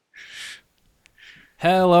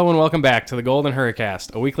Hello and welcome back to the Golden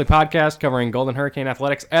Hurricast, a weekly podcast covering Golden Hurricane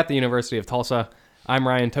athletics at the University of Tulsa. I'm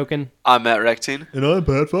Ryan Token. I'm Matt Rectine. And I'm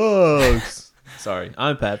Pat Fox. Sorry,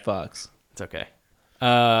 I'm Pat Fox. It's okay.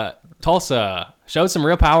 Tulsa showed some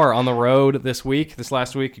real power on the road this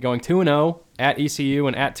last week, going 2-0 at ECU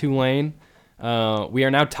and at Tulane. We are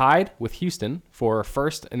now tied with Houston for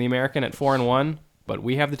first in the American at 4-1, but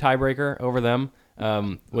we have the tiebreaker over them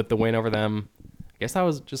with the win over them. I guess that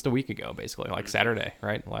was just a week ago, basically, like Saturday,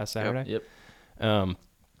 right? Last Saturday. Yep.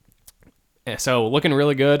 So looking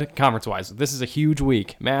really good conference-wise. This is a huge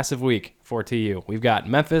week, massive week for TU. We've got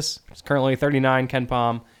Memphis, it's currently 39, Ken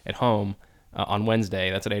Pom at home on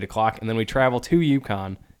Wednesday. That's at 8 o'clock. And then we travel to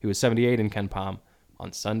UConn, who is 78 in Ken Pom,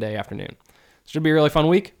 on Sunday afternoon. Should be a really fun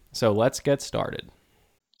week, so let's get started.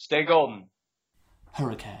 Stay golden.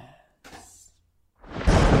 Hurricane.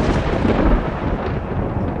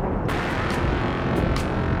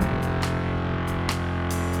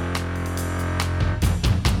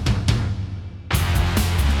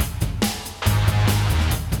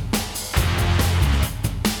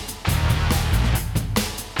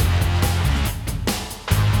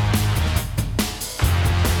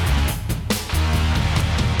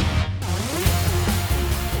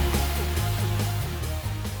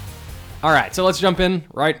 All right, so let's jump in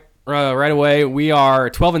right away. We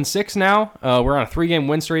are 12-6 now. We're on a 3-game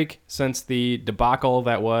win streak since the debacle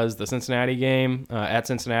that was the Cincinnati game at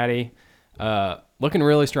Cincinnati. Looking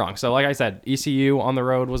really strong. So like I said, ECU on the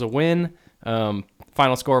road was a win.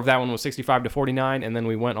 Final score of that one was 65-49, and then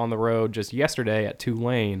we went on the road just yesterday at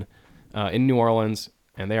Tulane in New Orleans,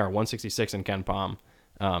 and they are 166 in Ken Pom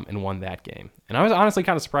and won that game. And I was honestly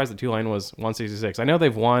kind of surprised that Tulane was 166. I know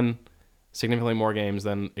they've won significantly more games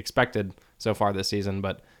than expected so far this season,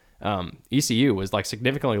 but ECU was like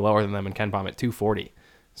significantly lower than them in Ken Pom at 240.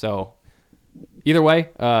 So either way,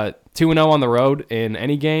 2-0 on the road in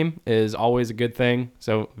any game is always a good thing.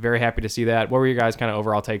 So very happy to see that. What were your guys' kind of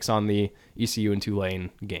overall takes on the ECU and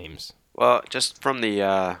Tulane games? Well, just from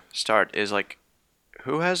the start is like,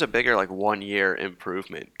 who has a bigger like 1 year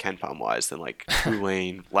improvement Ken Pom wise than like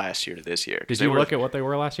Tulane last year to this year? Did you look at what they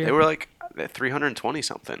were last year? They were like 320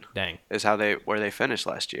 something. Dang. Is where they finished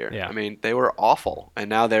last year. Yeah. I mean, they were awful, and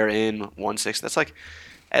now they're in 160. That's like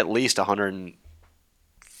at least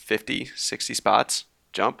 150, 60 spots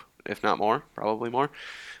jump, if not more, probably more.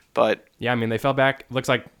 But yeah, I mean, they fell back. Looks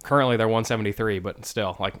like currently they're 173, but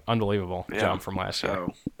still, like, unbelievable jump from last year.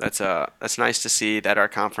 So that's nice to see that our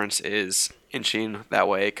conference is inching that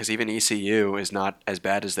way, because even ECU is not as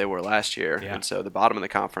bad as they were last year. Yeah. And so the bottom of the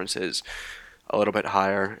conference is a little bit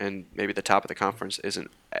higher, and maybe the top of the conference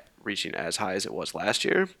isn't reaching as high as it was last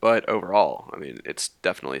year. But overall, I mean, it's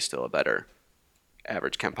definitely still a better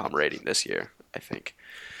average Ken Pom rating this year, I think.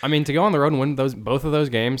 I mean, to go on the road and win both of those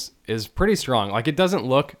games is pretty strong. Like, it doesn't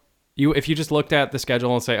look if you just looked at the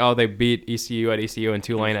schedule and say, oh, they beat ECU at ECU and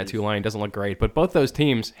Tulane at Tulane, it doesn't look great. But both those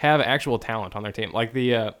teams have actual talent on their team. Like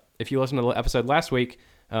if you listen to the episode last week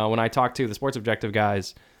when I talked to the Sports Objective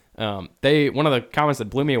guys, one of the comments that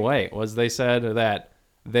blew me away was they said that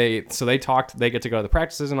they get to go to the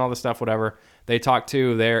practices and all this stuff, whatever. They talked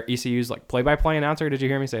to their ECU's like play-by-play announcer. Did you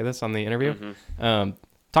hear me say this on the interview? Mm-hmm.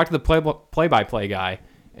 Talked to the play-by-play guy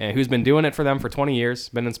who's been doing it for them for 20 years,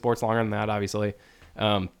 been in sports longer than that, obviously.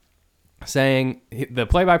 Saying the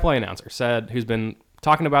play-by-play announcer said, who's been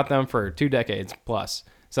talking about them for 2 decades plus,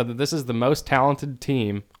 said that this is the most talented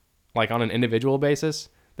team, like on an individual basis,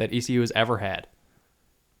 that ECU has ever had.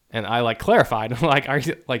 And I like clarified, like, are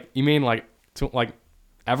you like you mean like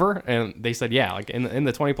ever? And they said, yeah, like in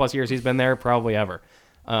the 20 plus years he's been there, probably ever.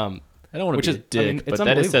 I don't want to be a dick, but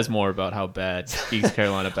that says more about how bad East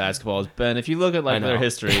Carolina basketball has been. If you look at like their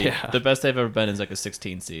history, the best they've ever been is like a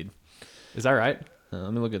 16 seed. Is that right?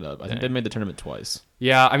 Let me look it up. I think they made the tournament twice.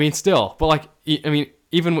 Yeah, I mean, still, but like, I mean,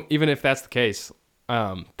 even if that's the case,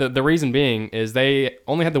 the reason being is they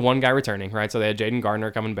only had the one guy returning, right? So they had Jaden Gardner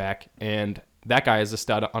coming back, and that guy is a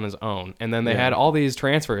stud on his own. And then they had all these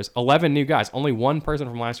transfers, 11 new guys, only one person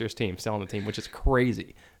from last year's team still on the team, which is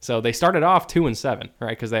crazy. So they started off 2-7,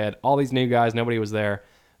 right? Because they had all these new guys, nobody was there,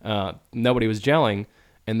 nobody was gelling,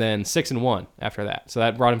 and then 6-1 after that. So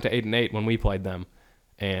that brought them to 8-8 when we played them,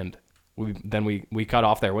 and we cut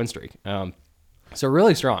off their win streak. So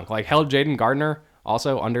really strong. Like held Jaden Gardner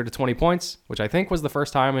also under to 20 points, which I think was the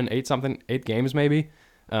first time in 8 games maybe.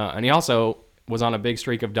 And he also was on a big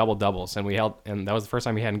streak of double doubles, and that was the first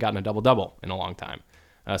time he hadn't gotten a double double in a long time.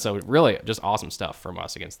 So really just awesome stuff from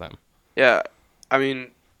us against them. Yeah, I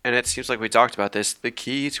mean, and it seems like we talked about this. The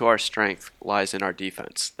key to our strength lies in our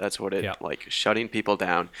defense. That's what like shutting people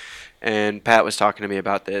down. And Pat was talking to me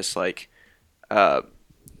about this, like,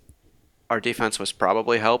 our defense was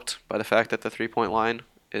probably helped by the fact that the 3-point line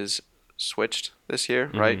is switched this year,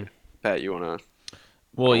 right? Pat, you want to?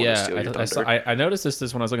 Well, yeah, I noticed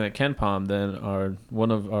this when I was looking at KenPom. Then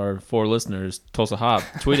one of our 4 listeners, Tulsa Hop,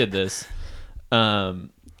 tweeted this,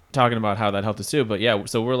 talking about how that helped us too. But yeah,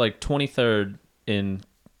 so we're like 23rd in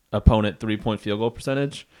opponent 3-point field goal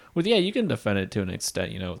percentage. You can defend it to an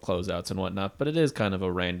extent, with closeouts and whatnot, but it is kind of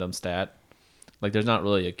a random stat. Like, there's not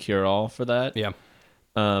really a cure-all for that. Yeah.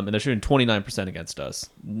 And they're shooting 29% against us.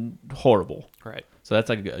 Horrible. Right. So that's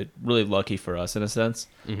like really lucky for us in a sense.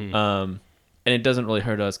 And it doesn't really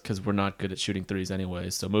hurt us because we're not good at shooting threes anyway.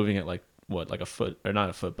 So moving it like a foot, or not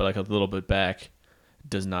a foot, but like a little bit back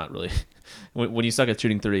does not really. When you suck at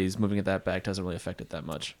shooting threes, moving it that back doesn't really affect it that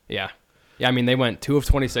much. Yeah. Yeah, I mean, they went 2 of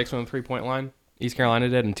 26 from the 3-point line. East Carolina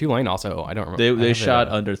did, and Tulane also. I don't remember. They shot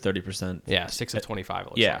under 30%. Yeah, 6 of 25. It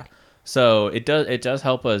looks like. So it does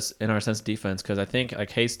help us in our sense of defense because I think like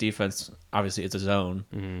Hays defense obviously it's a zone,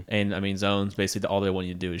 and I mean zones basically all they want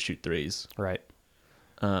you to do is shoot threes. Right.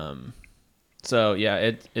 So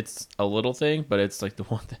yeah, it's a little thing, but it's like the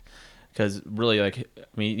one thing because really like I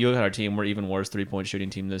mean you look at our team, we're even worse 3-point shooting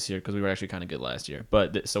team this year because we were actually kind of good last year,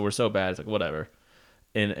 but so we're so bad it's like whatever.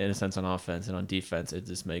 In a sense on offense and on defense, it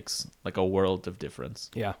just makes like a world of difference.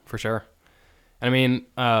 Yeah, for sure. I mean,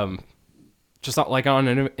 just like on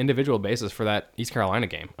an individual basis for that East Carolina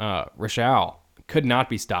game, Rashal could not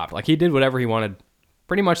be stopped. Like he did whatever he wanted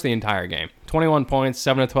pretty much the entire game. 21 points,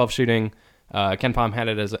 7 of 12 shooting. KenPom had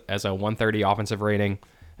it as a 130 offensive rating.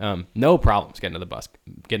 No problems getting to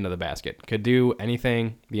the basket. Could do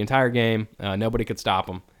anything the entire game. Nobody could stop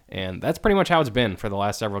him. And that's pretty much how it's been for the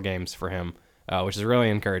last several games for him. Which is really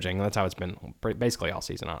encouraging. That's how it's been basically all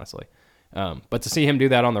season, honestly. But to see him do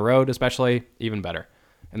that on the road, especially, even better.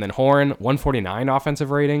 And then Horn, 149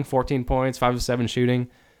 offensive rating, 14 points, 5 of 7 shooting.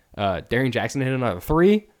 Darian Jackson hit another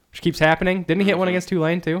 3, which keeps happening. Didn't he hit one against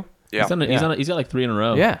Tulane, too? Yeah. He's got like 3 in a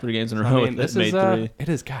row. Yeah. 3 games in a row. I mean, this is, it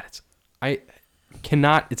is, God,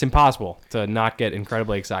 it's impossible to not get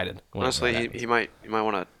incredibly excited. Honestly, you might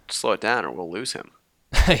want to slow it down or we'll lose him.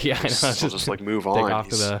 Yeah, I know. We'll just like move on.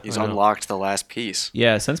 He's unlocked the last piece.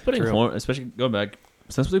 Yeah, since putting Horn, especially going back,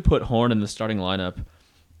 since we put Horn in the starting lineup,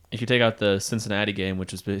 if you take out the Cincinnati game,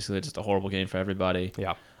 which was basically just a horrible game for everybody,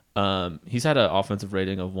 he's had an offensive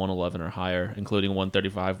rating of 111 or higher, including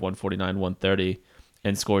 135, 149, 130,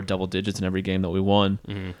 and scored double digits in every game that we won.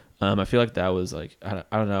 I feel like that was like I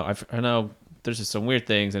don't know. I know there's just some weird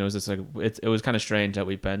things, and it was just like it was kind of strange that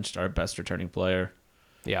we benched our best returning player.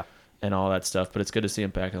 Yeah. And all that stuff, but it's good to see him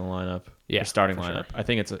back in the lineup. Yeah, starting lineup. Sure. I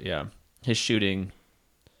think it's his shooting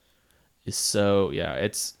is so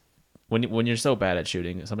it's when you're so bad at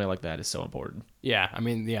shooting, something like that is so important. Yeah, I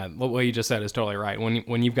mean, what you just said is totally right.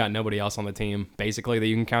 When you've got nobody else on the team, basically that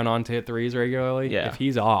you can count on to hit threes regularly. If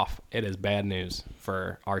he's off, it is bad news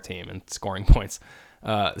for our team and scoring points.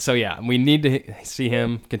 So we need to see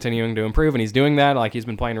him continuing to improve, and he's doing that. Like he's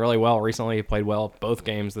been playing really well recently. He played well both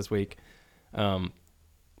games this week.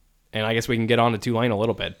 And I guess we can get on to Tulane a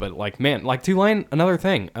little bit, but Tulane, another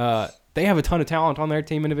thing, they have a ton of talent on their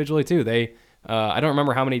team individually too. They, I don't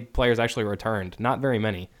remember how many players actually returned, not very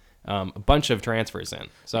many, a bunch of transfers in.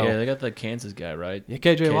 So yeah, they got the Kansas guy, right? Yeah,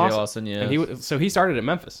 KJ Lawson. Yeah. And he started at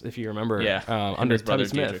Memphis, if you remember. Yeah. Under Tubby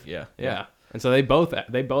Smith. Yeah. And so they both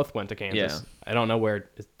went to Kansas. Yeah. I don't know where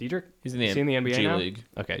is Diedrich. He's in the NBA G now? League.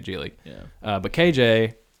 Okay, G League. Yeah. But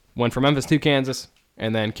KJ went from Memphis to Kansas,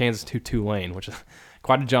 and then Kansas to Tulane, which is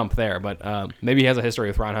quite a jump there, but maybe he has a history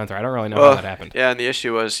with Ron Hunter. I don't really know how that happened. Yeah, and the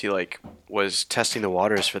issue was he was testing the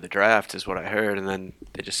waters for the draft, is what I heard, and then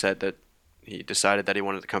they just said that he decided that he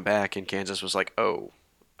wanted to come back, and Kansas was like, we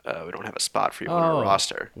don't have a spot for you on our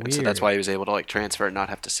roster. And so that's why he was able to transfer and not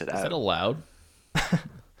have to sit out. Is that allowed?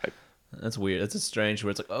 That's weird. That's a strange where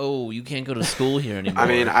it's like, you can't go to school here anymore. I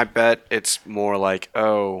mean, I bet it's more like,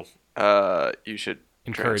 you should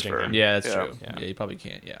encouraging transfer. him. Yeah, that's true. Yeah, you probably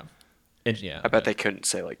can't. Yeah. I bet they couldn't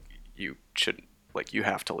say you shouldn't, you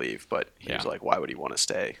have to leave, but he was like, why would he want to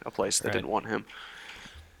stay a place that didn't want him?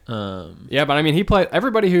 Yeah, but I mean, he played.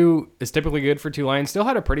 Everybody who is typically good for Tulane still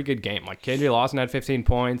had a pretty good game. Like KJ Lawson had 15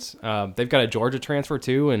 points. They've got a Georgia transfer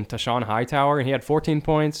too, and Tashawn Hightower, and he had 14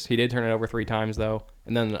 points. He did turn it over 3 times though.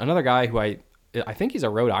 And then another guy who I think he's a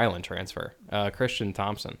Rhode Island transfer, Christian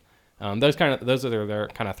Thompson. Those are their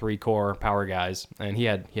kind of 3 core power guys, and he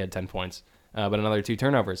had 10 points, but another 2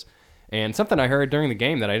 turnovers. And something I heard during the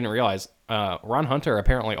game that I didn't realize, Ron Hunter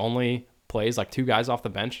apparently only plays 2 guys off the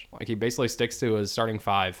bench. Like he basically sticks to his starting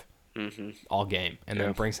 5 all game, and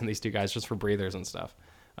then brings in these 2 guys just for breathers and stuff.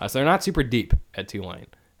 So they're not super deep at Tulane.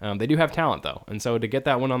 They do have talent though, and so to get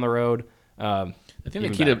that one on the road, I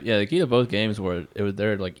think the key to both games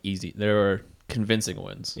they're like easy. They were convincing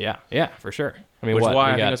wins. Yeah, for sure. I mean,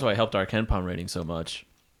 I think that's why it helped our KenPom rating so much.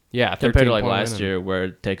 Yeah, compared to like last year, where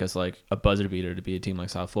it'd take us like a buzzer beater to beat a team like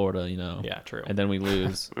South Florida, Yeah, true. And then we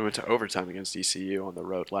lose. We went to overtime against ECU on the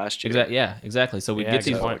road last year. Exactly. So we get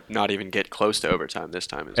these not even get close to overtime this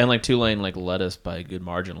time. And like Tulane led us by a good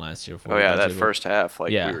margin last year. That first half,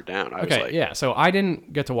 we were down. So I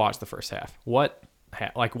didn't get to watch the first half. Why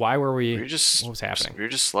were we? What was happening? We were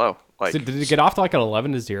just slow. Did it get off to like an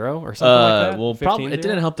 11-0 or something like that? Well, probably it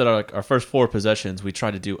didn't help that our first 4 possessions we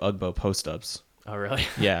tried to do Ugbo post ups. Oh, really?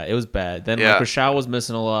 Yeah, it was bad. Then Rashad was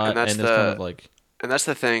missing a lot, and it's kind of like. And that's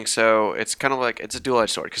the thing. So it's kind of like it's a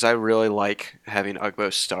dual-edged sword because I really like having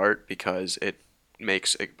Ugbo start because it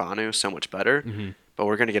makes Igbanu so much better. Mm-hmm. But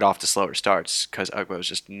we're going to get off to slower starts because Ugbo is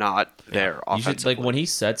just not there offensively. When he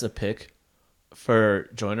sets a pick for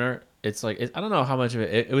Joyner, it's like I don't know how much of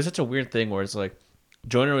it was such a weird thing where it's like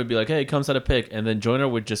Joyner would be like, hey, come set a pick, and then Joyner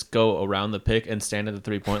would just go around the pick and stand at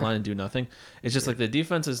the 3-point line and do nothing. It's just like the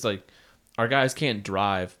defense is like our guys can't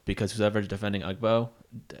drive because whoever's defending Ugbo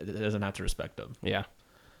doesn't have to respect them. Yeah.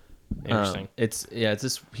 Interesting. It's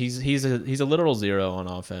just he's a literal zero on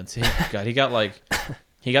offense. He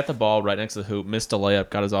got the ball right next to the hoop, missed a layup,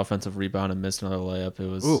 got his offensive rebound, and missed another layup. It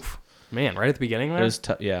was man, right at the beginning there. It was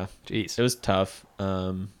tough. Yeah, jeez, it was tough.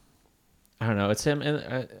 I don't know. It's him,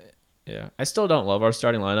 and I still don't love our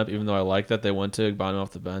starting lineup, even though I like that they went to Igbanu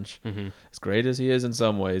off the bench. Mm-hmm. As great as he is in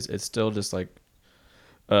some ways, it's still just like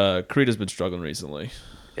Creed has been struggling recently.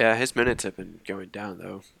 Yeah, his minutes have been going down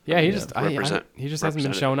though. Yeah, he just hasn't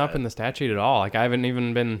been showing up in the stat sheet at all. Like I haven't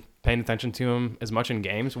even been paying attention to him as much in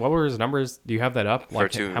games. What were his numbers? Do you have that up?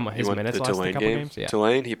 Like his minutes last couple games? Yeah.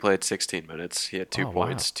 Tulane, he played 16 minutes. He had 2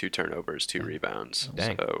 points, 2 turnovers, 2 rebounds.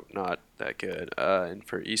 Dang. So not that good. And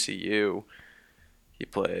for ECU, he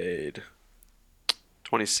played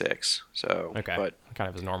 26. So okay, but kind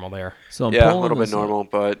of is normal there. So a little bit normal,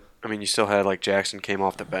 but I mean, you still had like Jackson came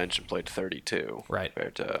off the bench and played 32. Right.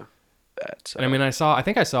 Compared to that. So. And I mean,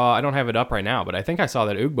 I don't have it up right now, but I think I saw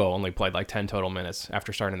that Ugbo only played like 10 total minutes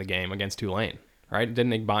after starting the game against Tulane. Right?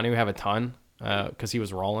 Didn't Igbanu have a ton because he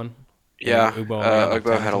was rolling? Yeah.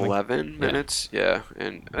 Ugbo had 11 minutes. Yeah.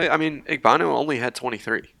 And I mean, Igbanu only had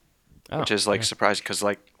 23, which is like surprising because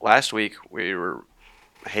like last week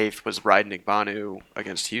Haith was riding Igbanu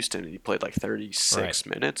against Houston and he played like 36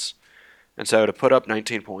 minutes. And so to put up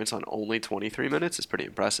 19 points on only 23 minutes is pretty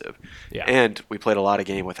impressive. Yeah. And we played a lot of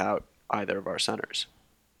game without either of our centers.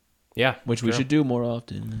 Yeah. Which we should do more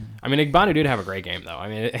often. I mean, Igbanu did have a great game, though. I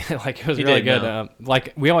mean, it was really good.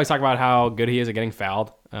 Like, we always talk about how good he is at getting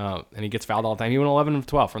fouled, and he gets fouled all the time. He went 11 of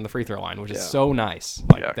 12 from the free throw line, which is so nice.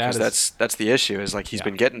 Like, because that's the issue is, like, he's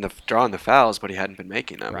been drawing the fouls, but he hadn't been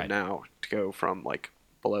making them. Right. And now to go from, like,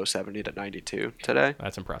 below 70 to 92 today.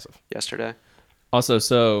 That's impressive. Yesterday. Also,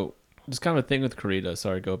 so just kind of a thing with Corita.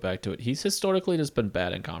 Sorry, go back to it. He's historically just been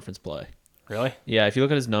bad in conference play. Really? Yeah, if you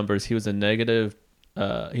look at his numbers, he was a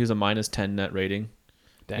minus 10 net rating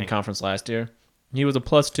in conference last year. He was a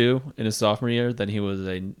 +2 in his sophomore year. Then it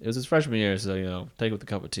was his freshman year, so take it with a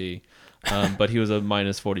cup of tea. But he was a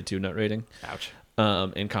 -42 net rating. Ouch.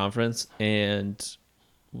 In conference, and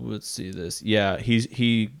let's see this. Yeah,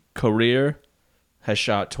 he career has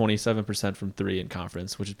shot 27% from 3 in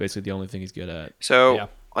conference, which is basically the only thing he's good at. So.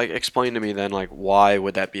 Like, explain to me then, like, why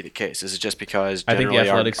would that be the case? Is it just because generally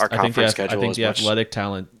our conference schedule is much... I think the athletic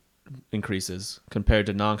talent increases compared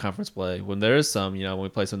to non-conference play. When there is some, when we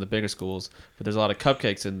play some of the bigger schools, but there's a lot of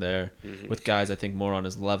cupcakes in there with guys, I think, more on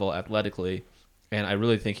his level athletically, and I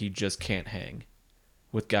really think he just can't hang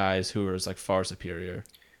with guys who are, like, far superior.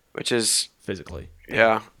 Which is... physically.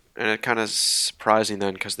 Yeah, and it kind of surprising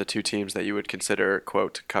then because the 2 teams that you would consider,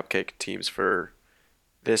 quote, cupcake teams for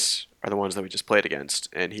this... are the ones that we just played against,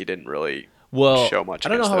 and he didn't really show much. I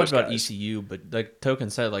don't know how much about ECU, but like Token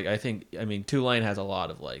said, like I mean Tulane has a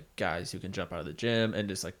lot of like guys who can jump out of the gym and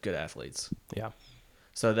just like good athletes. Yeah.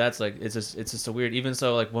 So that's like it's just a weird. Even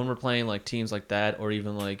so, like when we're playing like teams like that, or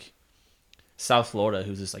even like South Florida,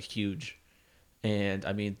 who's just like huge, and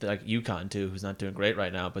I mean like UConn too, who's not doing great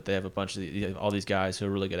right now, but they have a bunch of all these guys who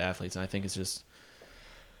are really good athletes, and I think it's just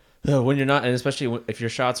when you're not, and especially if your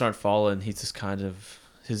shots aren't falling, he's just kind of.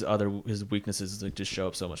 His weaknesses like just show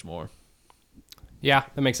up so much more. Yeah,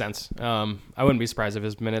 that makes sense. I wouldn't be surprised if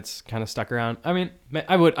his minutes kind of stuck around. I mean,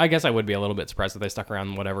 I guess I would be a little bit surprised if they stuck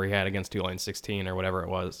around whatever he had against Tulane 16 or whatever it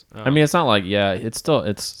was. I mean, it's not like it's still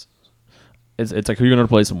it's like who you're gonna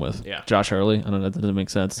replace him with. Yeah, Josh Hurley. I don't know. That doesn't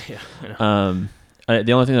make sense. Yeah.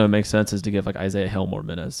 The only thing that would make sense is to give like Isaiah Hill more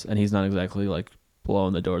minutes, and he's not exactly like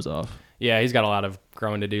blowing the doors off. Yeah, he's got a lot of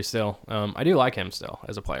growing to do still. I do like him still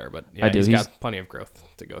as a player, but yeah, I do. he's got plenty of growth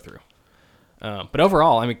to go through. But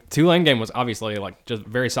overall, I mean, Tulane game was obviously like just a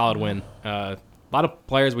very solid win. A lot of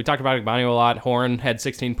players. We talked about Igbanu a lot. Horn had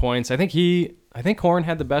 16 points. I think Horn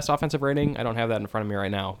had the best offensive rating. I don't have that in front of me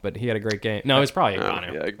right now, but he had a great game. No, it was probably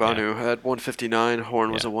Igbanu. Yeah, Igbanu had 159.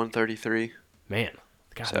 Horn was a 133. Man,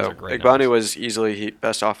 God, so those are great Igbanu numbers. was easily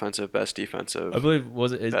best offensive, best defensive. I believe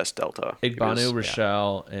was it best delta. Igbanu,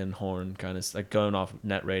 Rochelle, and Horn kind of like going off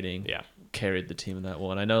net rating. Yeah. Carried the team in that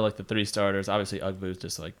one. I know like the 3 starters. Obviously, Ugbu's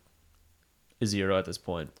just like a 0 at this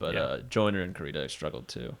point, but Joyner and Karita struggled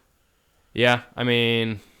too. Yeah, I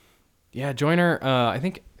mean, Joyner. I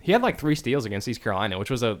think he had like 3 steals against East Carolina, which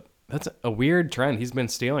was that's a weird trend. He's been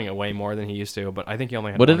stealing it way more than he used to, but I think he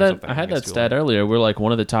only had. What one did or that? something I had that against stat Tulane. earlier. We're like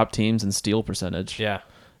one of the top teams in steal percentage. Yeah,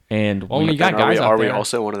 and well, when you got And guys are out we there,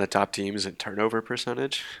 also one of the top teams in turnover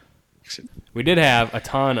percentage? we did have a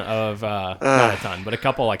ton of not a ton, but a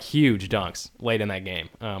couple like huge dunks late in that game.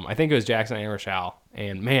 I think it was Jackson and Rochelle,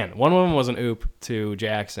 and man, one of them was an oop to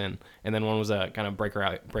Jackson, and then one was a kind of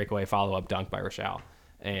breakaway follow up dunk by Rochelle.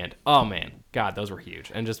 And oh man, God, those were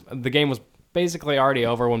huge. And just the game was basically already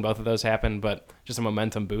over when both of those happened, but just a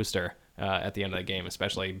momentum booster at the end of the game,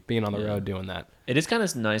 especially being on the road doing that. It is kind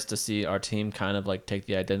of nice to see our team kind of like take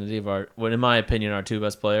the identity of our, well, in my opinion, our 2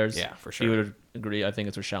 best players. Yeah, for sure. You would agree. I think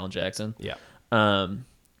it's Rochelle and Jackson. Yeah.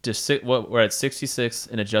 We're at 66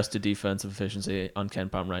 in adjusted defensive efficiency on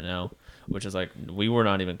KenPom right now, which is like we were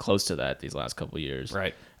not even close to that these last couple of years.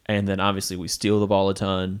 Right. And then obviously we steal the ball a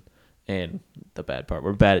ton. And the bad part,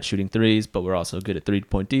 we're bad at shooting threes, but we're also good at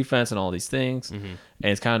 3-point defense and all these things. Mm-hmm. And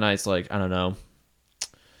it's kind of nice, like, I don't know.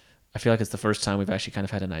 I feel like it's the first time we've actually kind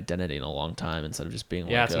of had an identity in a long time instead of just being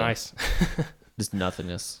like, it's nice. just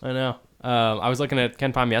nothingness. I know. I was looking at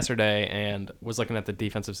KenPom yesterday and was looking at the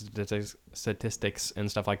defensive statistics and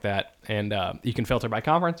stuff like that. And you can filter by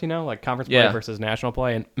conference, like conference play versus national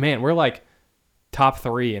play. And man, we're like top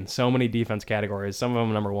 3 in so many defense categories. Some of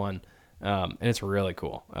them number 1. And it's really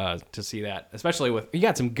cool to see that, especially with you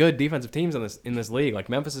got some good defensive teams in this league. Like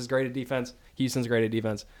Memphis is great at defense, Houston's great at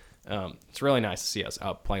defense. It's really nice to see us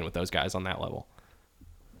out playing with those guys on that level.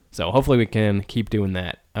 So hopefully we can keep doing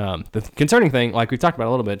that. The concerning thing, like we talked about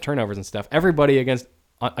a little bit, turnovers and stuff. Everybody against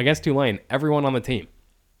Tulane, everyone on the team,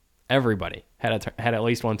 everybody had at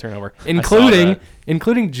least 1 turnover,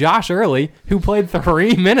 including Josh Early, who played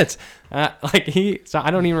 3 minutes. So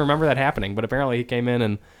I don't even remember that happening, but apparently he came in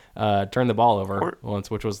and turned the ball over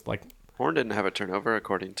once, which was like... Horn didn't have a turnover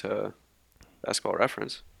according to Basketball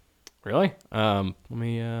Reference. Really? Let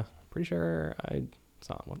me... pretty sure I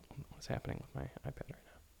saw what's happening with my iPad right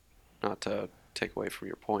now. Not to take away from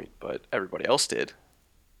your point, but everybody else did.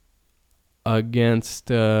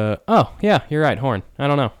 Against... oh, yeah, you're right, Horn. I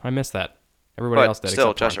don't know. I missed that. Everybody else did.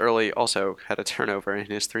 Still, Josh Early also had a turnover in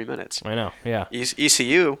his 3 minutes. I know, yeah.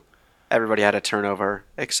 ECU, everybody had a turnover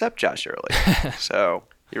except Josh Early. So...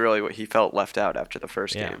 He felt left out after the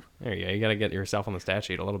first game. There you go. You got to get yourself on the stat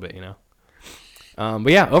sheet a little bit, But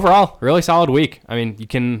yeah, overall, really solid week. I mean, you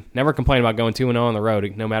can never complain about going 2-0 on the road,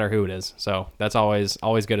 no matter who it is. So that's always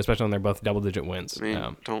good, especially when they're both double-digit wins. I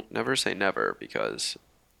mean, don't never say never because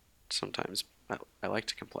sometimes I like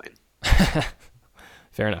to complain.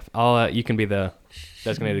 Fair enough. You can be the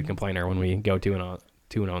designated complainer when we go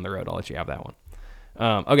 2-0 on the road. I'll let you have that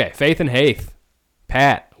one. Okay, Faith and Haith.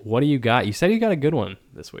 Pat, what do you got? You said you got a good one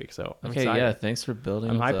this week, so I'm excited. Yeah, thanks for building.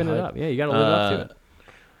 I'm hyping it up. Yeah, you got to live up to it.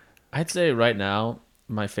 I'd say right now,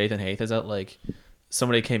 my Faith and Haith is that like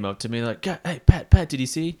somebody came up to me like, hey, Pat, did you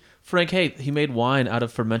see Frank Haith? He made wine out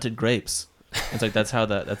of fermented grapes. It's like that's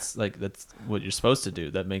what you're supposed to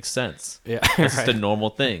do. That makes sense. Yeah, it's just a normal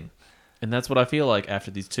thing. And that's what I feel like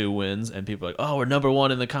after these 2 wins, and people are like, oh, we're number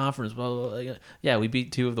 1 in the conference. Blah, blah, blah. Yeah, we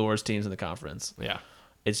beat 2 of the worst teams in the conference. Yeah,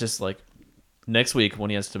 it's just like. Next week,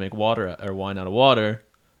 when he has to make wine out of water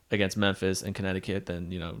against Memphis and Connecticut, then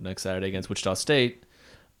next Saturday against Wichita State,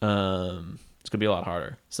 it's gonna be a lot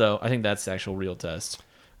harder. So I think that's the actual real test.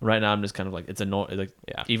 Right now, I'm just kind of like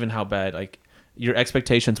even how bad like your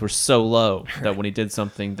expectations were so low that when he did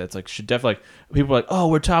something that's like should definitely people are like, oh,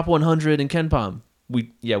 we're top 100 in KenPom.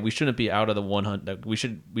 We shouldn't be out of the 100. We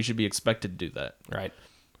should be expected to do that. Right.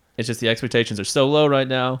 It's just the expectations are so low right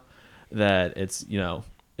now that it's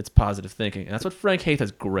it's positive thinking, and that's what Frank Haith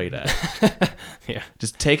is great at. Yeah,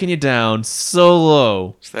 just taking you down so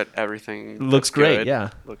low, so that everything looks great. Good, yeah,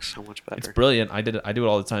 looks so much better. It's brilliant. I do it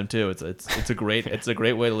all the time too. It's a great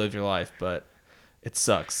way to live your life, but it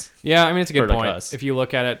sucks. Yeah, I mean it's a good point. If you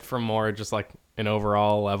look at it from more just like an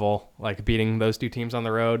overall level, like beating those 2 teams on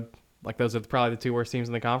the road, like those are probably the 2 worst teams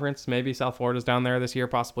in the conference. Maybe South Florida's down there this year,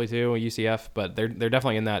 possibly too, UCF, but they're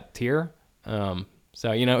definitely in that tier. So,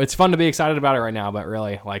 it's fun to be excited about it right now, but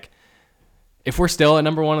really, like, if we're still at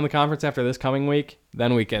number 1 in the conference after this coming week,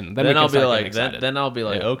 then we can. Then I'll we can be like, excited. then I'll be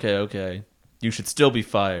like, okay, you should still be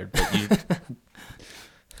fired. But you,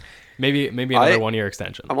 maybe another 1-year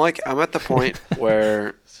extension. I'm at the point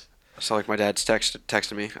where, so like my dad's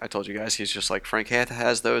texted me. I told you guys, he's just like, Frank Hath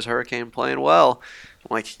has those Hurricane playing well.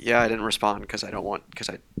 I'm like, yeah, I didn't respond because I want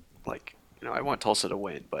Tulsa to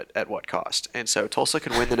win, but at what cost? And so Tulsa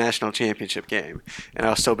can win the national championship game, and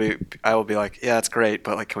I will be like, yeah, that's great,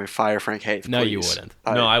 but like, can we fire Frank Haith? No, please? you wouldn't.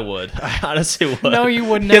 no, I would. I honestly would. No, you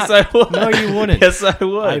would not. Yes, I would. No, you wouldn't. Yes, I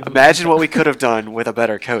would. Imagine what we could have done with a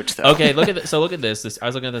better coach, though. Okay, look at this. I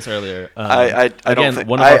was looking at this earlier. I again, don't think.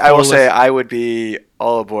 one of our I will four say I would be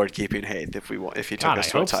all aboard keeping Haith if he took God, us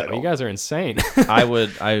I to a hope so. title. You guys are insane.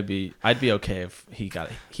 I'd be okay if he got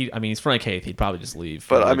it. I mean, he's Frank Haith. He'd probably just leave.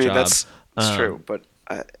 But I another mean, job. that's true. But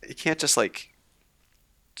you can't just like.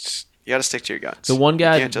 You got to stick to your guns. The one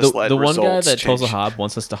guy, You can't just let the one guy results that change. Tulsa Hobb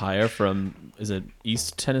wants us to hire from, is it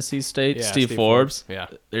East Tennessee State? Yeah, Steve Steve Forbes. Yeah.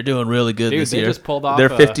 They're doing really good Dude, this they year. just pulled off, They're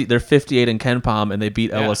 50. They're 58 in Ken Palm, and they beat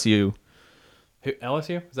Yeah. LSU. Who,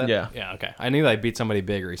 LSU? Is that? Yeah. Yeah. Okay. I knew they beat somebody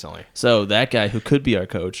big recently. So that guy who could be our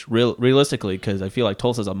coach, realistically, because I feel like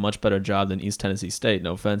Tulsa's a much better job than East Tennessee State.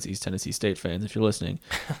 No offense, East Tennessee State fans, if you're listening,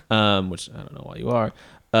 which I don't know why you are,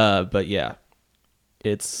 but yeah,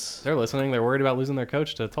 They're listening. They're worried about losing their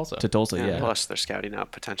coach to Tulsa. to Tulsa. Yeah. Plus, they're scouting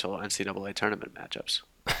out potential NCAA tournament matchups.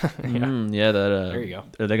 Yeah. There you go.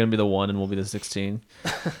 Are they going to be the 1 and we'll be the 16?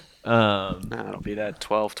 Nah, it'll be that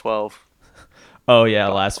 12-12. Oh yeah,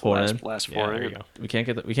 last four in. Last Yeah, four there in. you go. We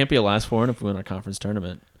can't be a last four in if we win our conference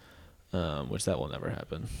tournament, which that will never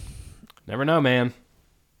happen. Never know, man.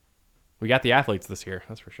 We got the athletes this year,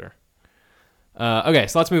 that's for sure. Okay,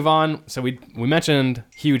 so let's move on. So we mentioned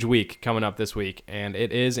huge week coming up this week, and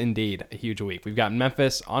it is indeed a huge week. We've got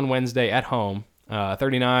Memphis on Wednesday at home,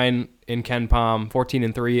 39 in Ken Palm,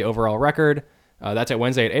 14-3 overall record. That's at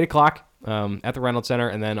Wednesday at 8 o'clock at the Reynolds Center,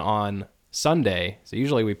 and then on Sunday. So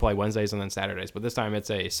usually we play Wednesdays and then Saturdays, but this time it's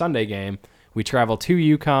a Sunday game. We travel to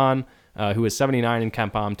UConn, who is 79 in Ken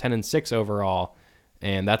Palm, 10-6 overall,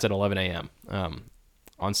 and that's at 11 a.m.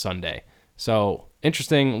 On Sunday. So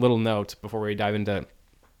interesting little note before we dive into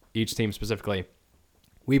each team specifically.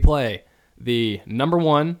 We play the number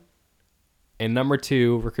 1 and number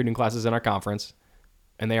 2 recruiting classes in our conference,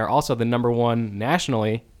 and they are also the number 1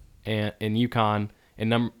 nationally in UConn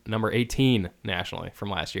and number 18 nationally from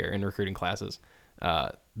last year in recruiting classes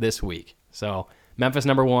this week. So Memphis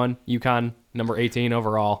number 1, UConn number 18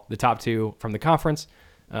 overall, the top 2 from the conference.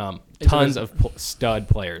 Tons of stud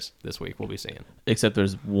players this week we'll be seeing. Except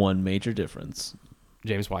there's one major difference.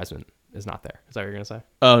 James Wiseman is not there. Is that what you're going to say?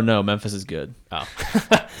 Oh no, Memphis is good. Oh,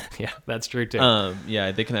 yeah, that's true too.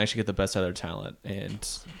 Yeah, they can actually get the best out of their talent, and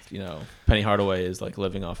Penny Hardaway is like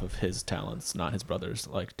living off of his talents, not his brothers,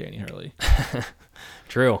 like Danny Hurley.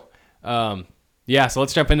 True. Yeah, so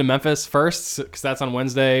let's jump into Memphis first, because that's on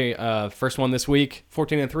Wednesday. First one this week,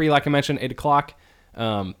 14-3, like I mentioned, 8 o'clock.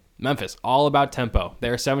 Memphis, all about tempo.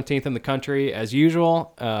 They're 17th in the country as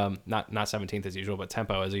usual. Not 17th as usual, but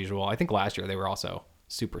tempo as usual. I think last year they were also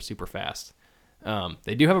super, super fast.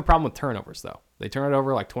 They do have a problem with turnovers, though. They turn it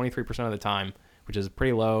over like 23% of the time, which is a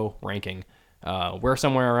pretty low ranking. We're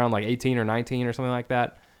somewhere around like 18 or 19 or something like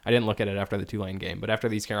that. I didn't look at it after the Tulane game, but after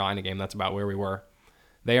the East Carolina game, that's about where we were.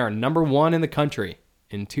 They are number 1 in the country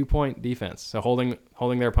in 2-point defense, so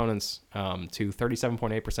holding their opponents to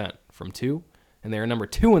 37.8% from 2, and they are number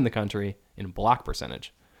 2 in the country in block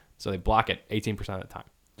percentage. So they block it 18% of the time.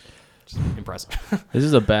 Which is impressive. This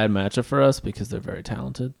is a bad matchup for us because they're very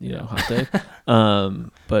talented, hot take.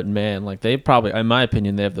 But man, like they probably, in my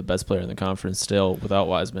opinion, they have the best player in the conference still without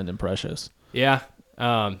Wiseman and Precious. Yeah,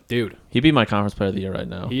 dude, He'd be my conference player of the year right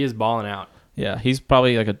now. he is balling out. Yeah, he's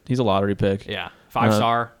probably he's a lottery pick. Yeah,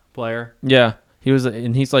 5-star player. Yeah, he was,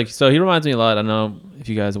 and he's like, so he reminds me a lot. I don't know if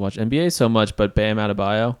you guys watch NBA so much, but Bam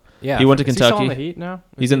Adebayo. Yeah, he went to is he still Kentucky. in the Heat now?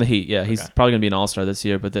 He's in the Heat. Yeah, he's Okay. probably gonna be an all-star this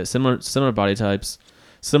year. But similar body types,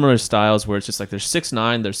 similar styles, where it's just like they're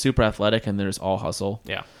 6'9", they're super athletic, and there's all hustle.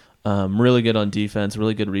 Yeah. Really good on defense,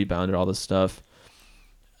 really good rebounder, all this stuff.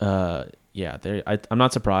 Yeah, I'm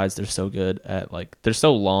not surprised they're so good at they're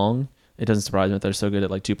so long. It doesn't surprise me that they're so good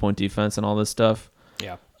at 2-point defense and all this stuff.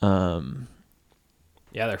 Yeah.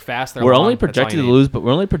 Yeah, they're fast. They're We're long. only That's all projected you to need. lose, but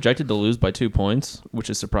we're only projected to lose by 2 points, which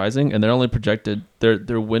is surprising. And they're only projected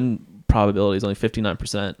their win probability is only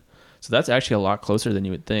 59%. So that's actually a lot closer than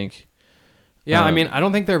you would think. Yeah, I mean, I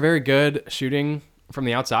don't think they're very good shooting from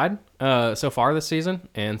the outside so far this season,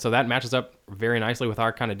 and so that matches up very nicely with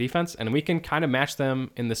our kind of defense, and we can kind of match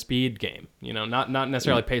them in the speed game. Not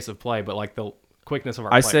necessarily pace of play, but the quickness of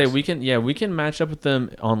our I players. say we can match up with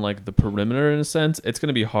them on like the perimeter in a sense. It's going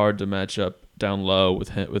to be hard to match up down low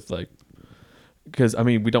with like, because I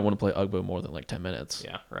mean we don't want to play Ugbo more than like 10 minutes.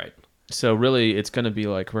 Yeah, right. So really, it's going to be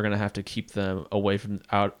like we're going to have to keep them away from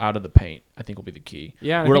out of the paint. I think will be the key.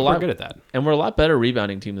 Yeah, we're good at that. And we're a lot better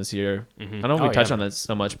rebounding team this year. Mm-hmm. I don't know if we touched on that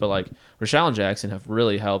so much, but like Rochelle and Jackson have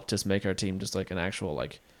really helped just make our team just like an actual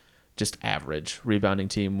like just average rebounding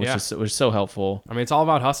team, which is so helpful. I mean, it's all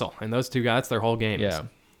about hustle, and those two guys, that's their whole game. Yeah,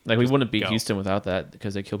 like we wouldn't beat go. Houston without that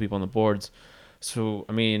because they kill people on the boards. So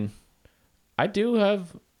I mean, I do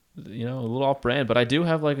have a little off brand, but I do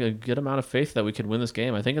have like a good amount of faith that we could win this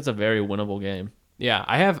game. I think it's a very winnable game. Yeah,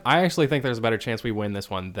 I actually think there's a better chance we win this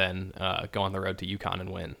one than go on the road to UConn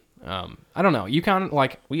and win. I don't know. UConn,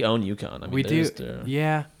 like we own UConn. I mean, we do.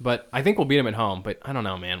 Yeah, but I think we'll beat them at home. But I don't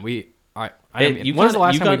know, man. When was the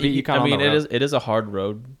last time we beat UConn? I mean, on the road? it is a hard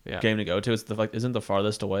road Yeah. game to go to. It's isn't the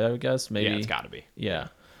farthest away, I guess. Maybe Yeah, it's got to be. Yeah,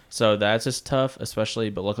 so that's just tough, especially.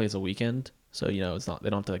 But luckily, it's a weekend, so it's not. They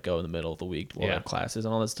don't have to like, go in the middle of the week while they have classes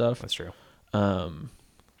and all that stuff. That's true. I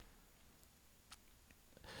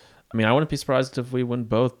mean, I wouldn't be surprised if we win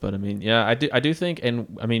both, but I mean, yeah, I do think,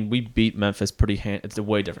 and I mean, we beat Memphis it's a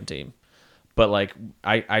way different team, but like,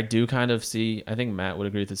 I do kind of see, I think Matt would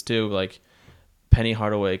agree with this too, like, Penny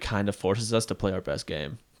Hardaway kind of forces us to play our best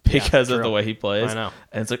game because of the way he plays. I know.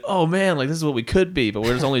 And it's like, oh man, like this is what we could be, but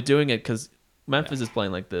we're just only doing it because Memphis is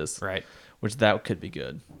playing like this. Right. Which that could be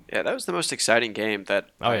good. Yeah, that was the most exciting game that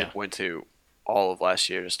I yeah. went to all of last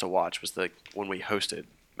year just to watch was when we hosted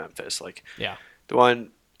Memphis. Like, Yeah. the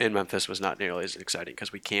one in Memphis was not nearly as exciting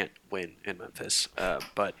because we can't win in Memphis.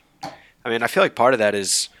 But, I mean, I feel like part of that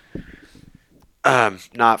is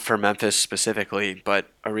not for Memphis specifically, but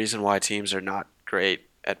a reason why teams are not great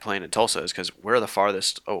at playing in Tulsa is because we're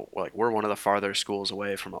we're one of the farther schools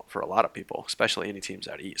away for a lot of people, especially any teams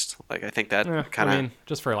out east. Like, I think that kind of... I mean,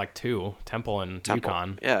 just for like two, Temple and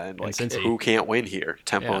UConn. Yeah, and like Cincy. who can't win here?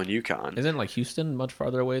 Temple and UConn. Isn't like Houston much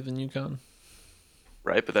farther away than UConn?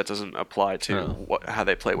 Right, but that doesn't apply to how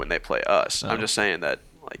they play when they play us. I'm just saying that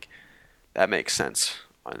like that makes sense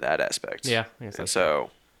on that aspect. Yeah, I guess and that's so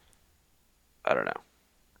I don't know.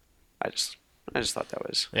 I just thought that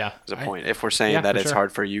was a point. If we're saying that it's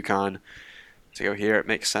hard for UConn to go here, it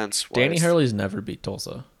makes sense. Danny Hurley's never beat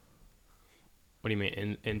Tulsa. What do you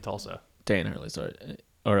mean in Tulsa? Danny Hurley, sorry,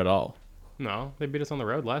 or at all. No, they beat us on the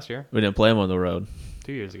road last year. We didn't play him on the road.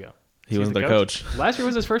 2 years ago. He wasn't their coach. Last year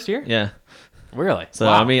was his first year? Yeah. Really? So,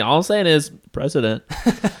 wow. I mean, all I'm saying is precedent.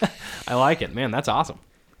 I like it. Man, that's awesome.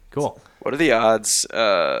 Cool. What are the odds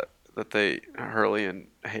that Hurley and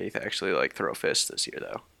Haith actually like throw fists this year,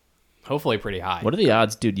 though? Hopefully pretty high. What are the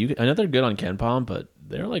odds, dude? I know they're good on KenPom, but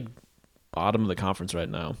they're like bottom of the conference right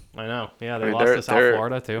now. I know. Yeah, they lost to South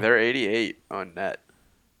Florida, too. They're 88 on net.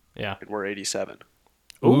 Yeah. And we're 87.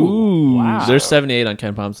 Ooh. Wow. They're 78 on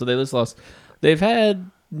KenPom, so they just lost. They've had...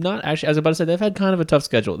 Not actually, I was about to say, they've had kind of a tough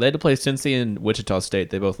schedule. They had to play Cincy and Wichita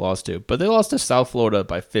State. They both lost to. But they lost to South Florida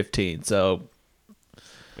by 15, so...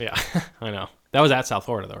 Yeah, I know. That was at South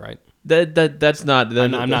Florida, though, right? That's not...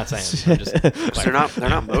 I'm not saying. I'm just they're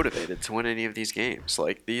not motivated to win any of these games.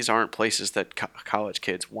 Like, these aren't places that college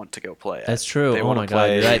kids want to go play at. That's true. They oh my God.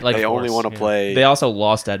 They only want to play... They also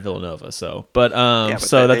lost at Villanova, so... But, it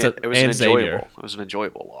was an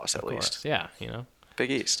enjoyable loss, at least. Yeah, Big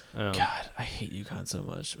East. God, I hate UConn so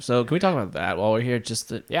much. So can we talk about that while we're here?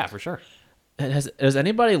 Yeah, for sure. Does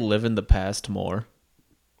anybody live in the past more?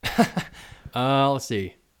 Let's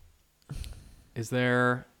see. Is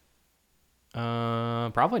there?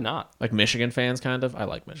 Probably not. Like Michigan fans, kind of. I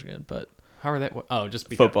like Michigan, but how are they? Oh, just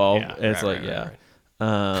because, football. Yeah, it's right.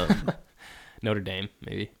 Notre Dame,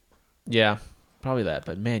 maybe. Yeah, probably that.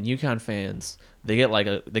 But man, UConn fans. They get like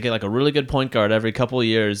a really good point guard every couple of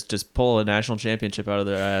years, just pull a national championship out of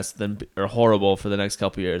their ass, then are horrible for the next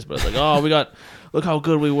couple of years. But it's like, oh, look how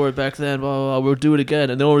good we were back then. Blah, blah, blah, we'll do it again.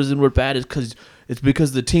 And the only reason we're bad is because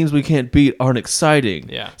the teams we can't beat aren't exciting.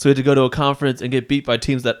 Yeah. So we have to go to a conference and get beat by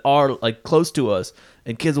teams that are like close to us,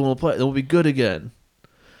 and kids will play. Then we'll be good again.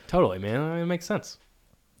 Totally, man. I mean, it makes sense.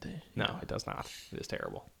 No, it does not. It is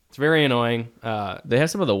terrible. It's very annoying. They have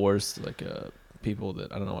some of the worst people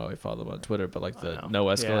that I don't know why we follow them on Twitter, but like the No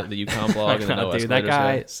Escalate, the UConn blog, and the No dude, Escalator. That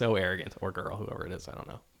guy is so arrogant, or girl, whoever it is, I don't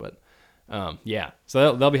know. But yeah,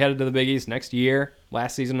 so they'll be headed to the Big East next year.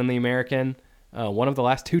 Last season in the American, one of the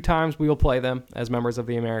last 2 times we will play them as members of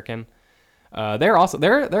the American.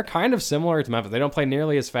 They're kind of similar to Memphis. They don't play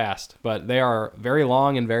nearly as fast, but they are very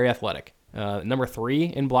long and very athletic. Number 3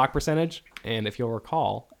 in block percentage, and if you'll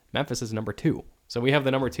recall, Memphis is number 2. So we have the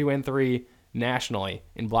number 2 and 3 nationally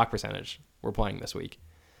in block percentage. We're playing this week.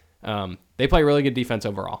 They play really good defense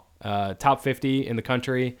overall. Top 50 in the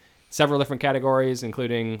country, several different categories,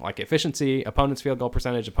 including like efficiency, opponent's field goal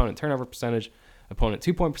percentage, opponent turnover percentage, opponent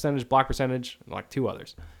 2-point percentage, block percentage, like 2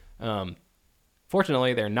 others.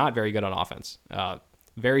 Fortunately, they're not very good on offense.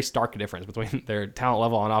 Very stark difference between their talent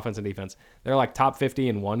level on offense and defense. They're like top 50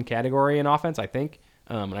 in one category in offense, I think.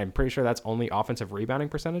 And I'm pretty sure that's only offensive rebounding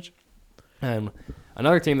percentage. And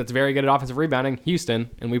another team that's very good at offensive rebounding, Houston,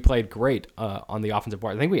 and we played great on the offensive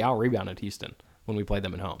board. I think we out-rebounded Houston when we played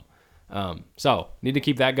them at home. So need to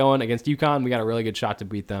keep that going. Against UConn, we got a really good shot to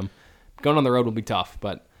beat them. Going on the road will be tough,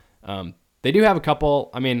 but they do have a couple.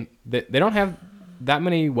 I mean, they don't have that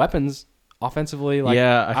many weapons offensively, like,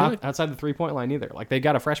 I feel like outside the 3-point line either. Like, they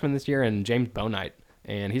got a freshman this year in James Bonite,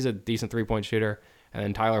 and he's a decent 3-point shooter. And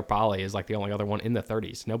then Tyler Polley is like the only other one in the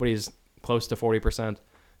 30s. Nobody's close to 40%.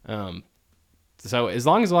 So as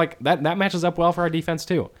long as like that matches up well for our defense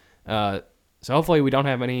too. So hopefully we don't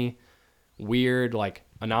have any weird like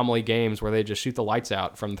anomaly games where they just shoot the lights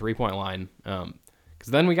out from the 3-point line.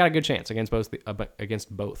 Because then we got a good chance against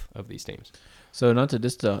both of these teams. So not to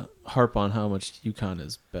just harp on how much UConn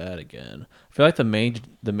is bad again. I feel like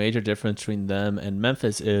the major difference between them and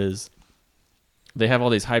Memphis is they have all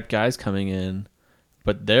these hyped guys coming in,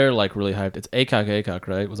 but they're like really hyped. It's AAC,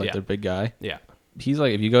 right? Was like their big guy. Yeah. He's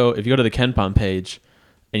like, if you go to the KenPom page,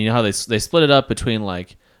 and you know how they split it up between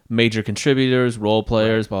like major contributors, role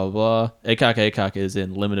players, blah blah blah. AAC is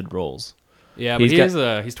in limited roles. Yeah, but he's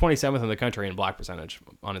 27th in the country in block percentage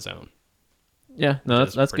on his own. Yeah, no,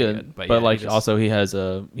 that's good. But like also he has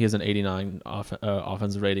an 89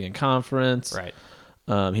 offensive rating in conference.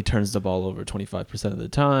 Right. He turns the ball over 25% of the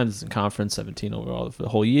time. He's in conference, 17 overall for the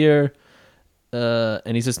whole year.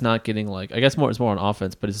 And he's just not getting like, I guess it's more on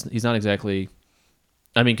offense, but he's not exactly.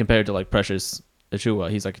 I mean, compared to like Precious Achua,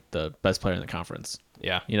 he's like the best player in the conference.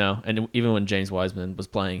 Yeah. You know, and even when James Wiseman was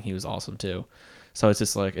playing, he was awesome too. So it's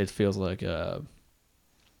just like, it feels like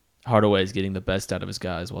Hardaway's getting the best out of his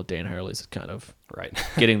guys while Dan Hurley's kind of right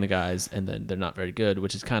getting the guys, and then they're not very good,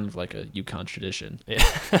 which is kind of like a UConn tradition. Yeah.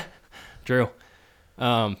 True.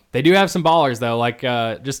 They do have some ballers though. Like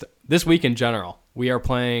just this week in general, we are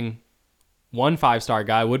playing 1 5-star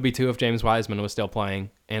guy, would be 2 if James Wiseman was still playing,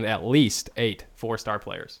 and at least 8 4-star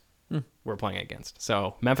players we're playing against.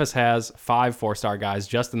 So Memphis has 5 4-star guys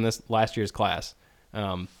just in this last year's class.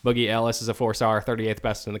 Boogie Ellis is a 4-star, 38th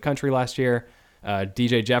best in the country last year.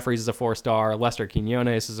 DJ Jeffries is a 4-star. Lester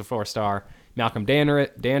Quinones is a 4-star. Malcolm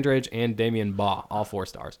Dandridge and Damian Baugh, all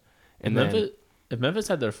 4-stars. And if Memphis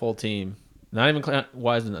had their full team, not even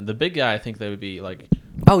Wiseman, the big guy, I think they would be like.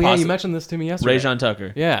 Oh yeah, you mentioned this to me yesterday. Rajon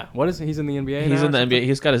Tucker. Yeah, what is he's in the NBA? He's now in the NBA.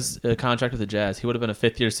 He's got his contract with the Jazz. He would have been a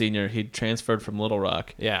 5th-year senior. He transferred from Little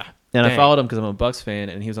Rock. Yeah, and I followed him because I'm a Bucks fan,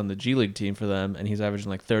 and he was on the G League team for them, and he's averaging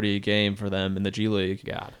like 30 a game for them in the G League.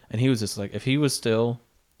 God, and he was just like, if he was still,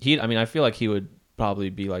 I feel like he would probably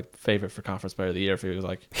be like favorite for Conference Player of the Year if he was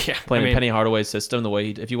like playing in Penny Hardaway's system. The way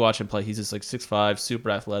if you watch him play, he's just like 6'5",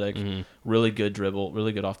 super athletic, really good dribble,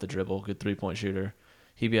 really good off the dribble, good 3-point shooter.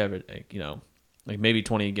 He'd be average, like maybe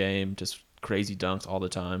 20 a game, just crazy dunks all the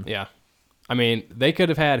time. Yeah. I mean, they could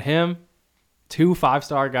have had him, 2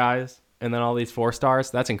 5-star guys, and then all these 4-stars.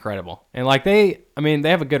 That's incredible. And like they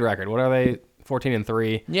have a good record. What are they?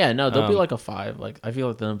 14-3. Yeah, no, they'll be like a 5. Like I feel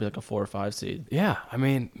like they'll be like a 4 or 5 seed. Yeah, I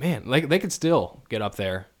mean, man, like they could still get up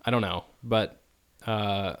there. I don't know, but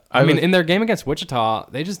in their game against Wichita,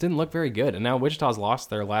 they just didn't look very good. And now Wichita's lost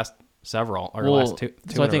their last last two.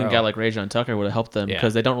 So I think a guy like Rajon Tucker would have helped them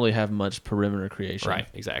because they don't really have much perimeter creation. Right,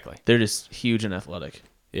 exactly. They're just huge and athletic.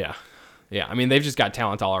 Yeah. Yeah, I mean, they've just got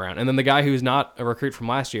talent all around. And then the guy who's not a recruit from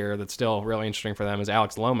last year that's still really interesting for them is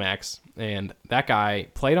Alex Lomax. And that guy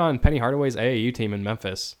played on Penny Hardaway's AAU team in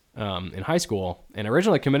Memphis in high school and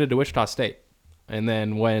originally committed to Wichita State. And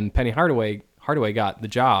then when Penny Hardaway got the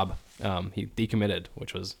job, he decommitted,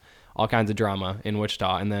 which was all kinds of drama in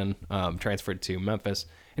Wichita, and then transferred to Memphis.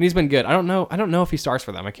 And he's been good. I don't know if he starts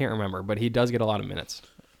for them. I can't remember, but he does get a lot of minutes.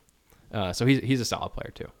 So he's a solid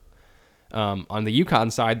player too. On the UConn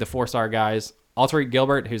side, the 4-star guys, Alterique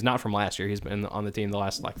Gilbert, who's not from last year, he's been on the team the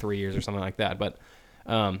last like 3 years or something like that, but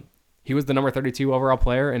he was the number 32 overall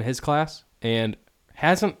player in his class and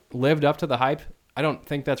hasn't lived up to the hype. I don't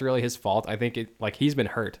think that's really his fault. I think he's been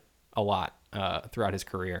hurt a lot throughout his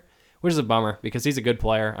career, which is a bummer because he's a good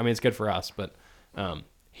player. I mean, it's good for us, but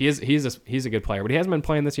he's a good player. But he hasn't been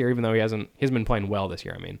playing this year, even though he hasn't been playing well this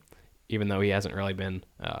year. I mean, even though he hasn't really been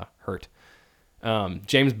hurt.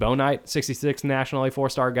 James Bonite, 66 nationally,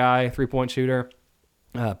 4-star guy, 3-point shooter.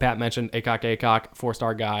 Pat mentioned Akok,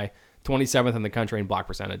 4-star guy, 27th in the country in block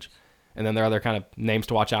percentage. And then their other kind of names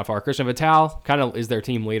to watch out for. Christian Vital kind of is their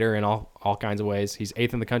team leader in all kinds of ways. He's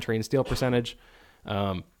 8th in the country in steal percentage.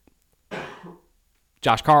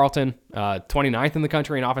 Josh Carlton, 29th in the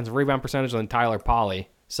country in offensive rebound percentage, and then Tyler Polley,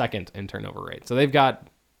 2nd in turnover rate. So they've got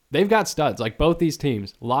studs. Like both these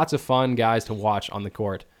teams, lots of fun guys to watch on the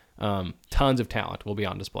court. Tons of talent will be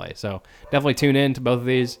on display. So definitely tune in to both of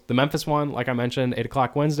these. The Memphis one, like I mentioned, 8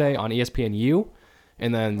 o'clock Wednesday on ESPNU,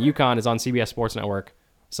 and then UConn is on CBS Sports Network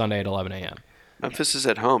Sunday at 11 a.m. Memphis is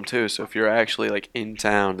at home too, so if you're actually like in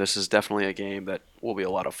town, this is definitely a game that will be a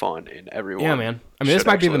lot of fun, and everyone. Yeah, man. I mean, this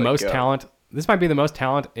might be the most talent. This might be the most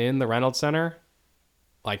talent in the Reynolds Center,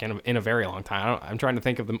 like in a very long time. I'm trying to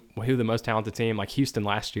think of who the most talented team. Like Houston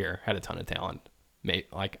last year had a ton of talent.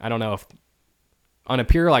 Like I don't know if on a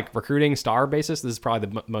pure like recruiting star basis, this is probably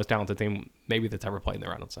the most talented team maybe that's ever played in the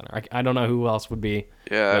Reynolds Center. I don't know who else would be.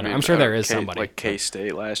 Yeah, I mean, I'm sure there is somebody like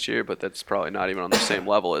K-State last year, but that's probably not even on the same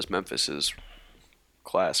level as Memphis's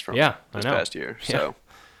class from this past year. So,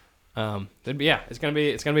 it's gonna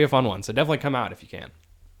be a fun one. So definitely come out if you can.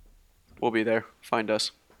 We'll be there. Find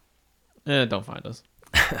us. Don't find us.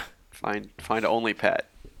 Find only Pat.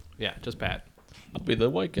 Yeah, just Pat. I'll be the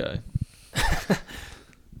white guy.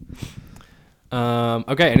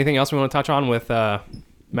 Okay, anything else we want to touch on with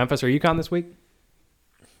Memphis or UConn this week?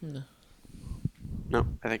 No,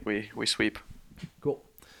 I think we sweep. Cool.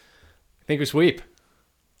 I think we sweep.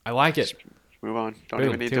 I like it. Just move on. Don't Boom,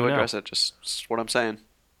 even need to address it. Just what I'm saying.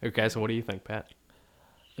 Okay, so what do you think, Pat?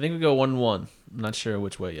 I think we go 1-1. I'm not sure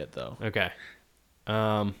which way yet, though. Okay.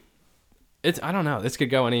 I don't know. This could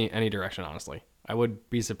go any direction, honestly. I would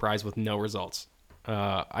be surprised with no results.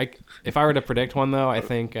 If I were to predict one though, I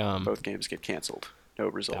think both games get canceled. No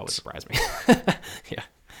results. That would surprise me.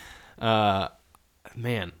 Yeah.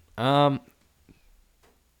 Man.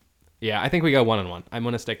 Yeah, I think we go 1-1. I'm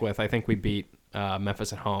gonna stick with. I think we beat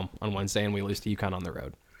Memphis at home on Wednesday, and we lose to UConn on the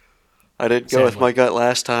road. I didn't go with my gut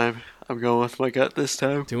last time. I'm going with my gut this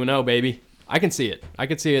time. 2-0, baby. I can see it.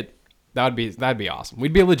 That'd be awesome.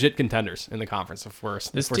 We'd be legit contenders in the conference if we're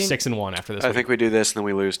 6-1 after this. I think we do this, and then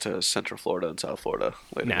we lose to Central Florida and South Florida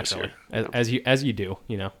later naturally, this year. as you do,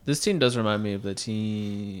 you know. This team does remind me of the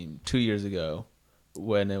team 2 years ago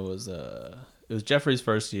when it was Jeffrey's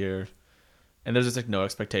first year, and there's just like no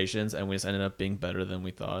expectations, and we just ended up being better than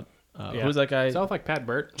we thought. Who's that guy? Sounds like Pat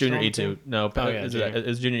Burt. Junior E2. No, it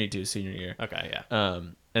was Junior E2 senior year. Okay, yeah.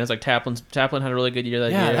 And it's like Taplin had a really good year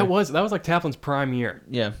that year. Yeah, that was like Taplin's prime year.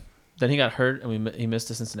 Yeah. Then he got hurt, and he missed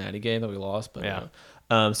the Cincinnati game that we lost. But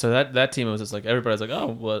yeah. So that team was just like everybody's like, oh,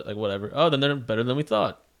 whatever. Oh, then they're better than we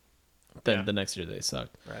thought. Then the next year they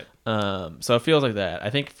sucked. Right. So it feels like that. I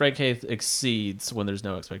think Fred Haith exceeds when there's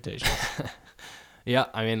no expectations. Yeah,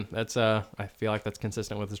 I mean that's I feel like that's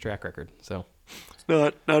consistent with his track record. So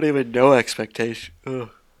not even no expectation.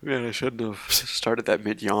 Oh man, I shouldn't have started that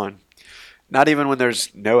mid yawn. Not even when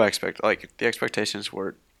there's no like the expectations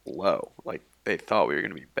were low. Like they thought we were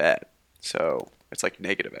going to be bad. So it's like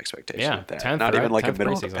negative expectation. Yeah, at that. 10th, not even like a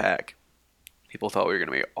middle of the preseason. pack. People thought we were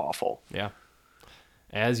going to be awful. Yeah,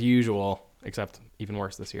 as usual, except even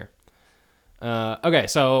worse this year. Okay,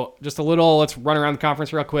 so just let's run around the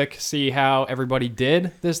conference real quick, see how everybody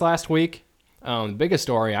did this last week. The biggest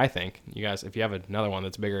story, I think, you guys, if you have another one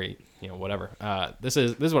that's bigger, whatever. This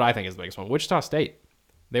is what I think is the biggest one. Wichita State,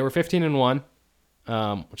 they were 15-1,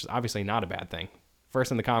 which is obviously not a bad thing.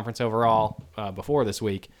 First in the conference overall before this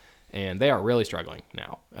week, and they are really struggling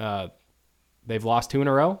now. They've lost 2 in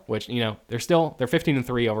a row, which they're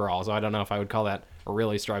 15-3 overall, so I don't know if I would call that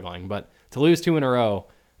really struggling, but to lose 2 in a row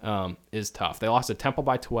is tough. They lost to Temple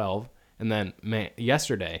by 12, and then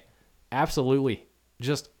yesterday, absolutely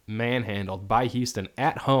just manhandled by Houston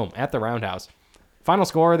at home at the Roundhouse. Final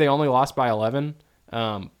score, they only lost by 11,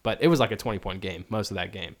 but it was like a 20-point game most of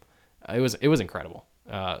that game. It was incredible.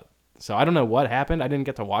 So I don't know what happened. I didn't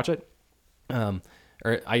get to watch it, or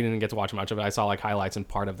I didn't get to watch much of it. I saw like highlights and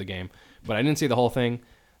part of the game, but I didn't see the whole thing.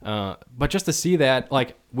 But just to see that,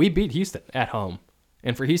 like, we beat Houston at home,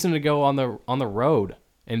 and for Houston to go on the road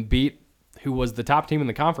and beat who was the top team in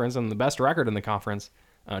the conference and the best record in the conference,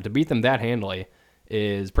 to beat them that handily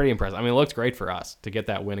is pretty impressive. I mean, it looked great for us to get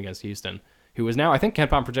that win against Houston, who is now, I think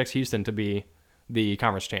KenPom projects Houston to be the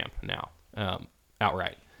conference champ now,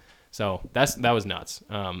 outright. So that was nuts.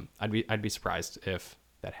 I'd be surprised if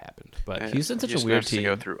that happened. But Houston's such a weird team. To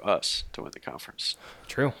go through us to win the conference.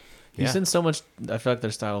 True. Houston's so much. I feel like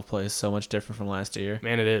their style of play is so much different from last year.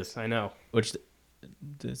 Man, it is. I know. Which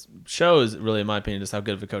this shows, really, in my opinion, just how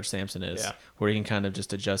good of a coach Sampson is. Yeah. Where he can kind of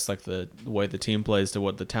just adjust like the way the team plays to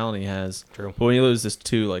what the talent he has. True. But when you lose just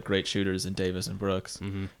 2 like great shooters in Davis and Brooks,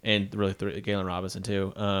 and really Galen Robinson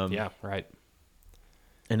too. Yeah. Right.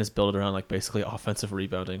 And it's built around like basically offensive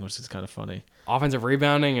rebounding, which is kind of funny. Offensive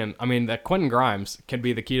rebounding, and I mean that Quentin Grimes can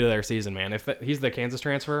be the key to their season, man. If he's the Kansas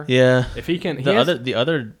transfer, Yeah. if he can, the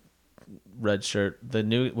other red shirt, the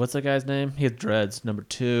new what's that guy's name? He has dreads. Number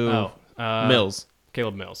 2, Mills.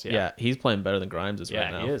 Caleb Mills. Yeah, he's playing better than Grimes is right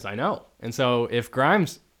now. Yeah, he is. I know. And so if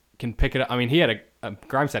Grimes can pick it up, I mean,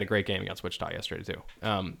 Grimes had a great game against Wichita yesterday too.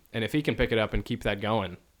 And if he can pick it up and keep that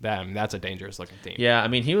going, that's a dangerous looking team. Yeah, I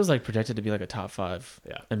mean, he was like projected to be like a top 5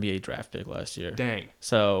 Yeah. NBA draft pick last year. Dang.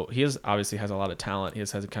 So he obviously has a lot of talent. He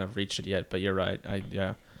just hasn't kind of reached it yet. But you're right.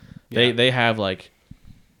 They have like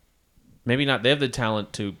maybe not. They have the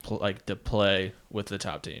talent to play with the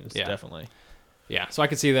top teams. Yeah. Definitely. Yeah, so I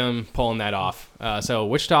could see them pulling that off. So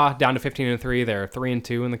Wichita down to 15-3. They're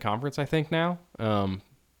 3-2 in the conference, I think now,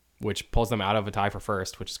 which pulls them out of a tie for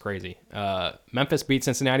first, which is crazy. Memphis beat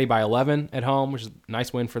Cincinnati by 11 at home, which is a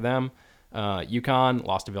nice win for them. UConn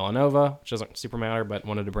lost to Villanova, which doesn't super matter, but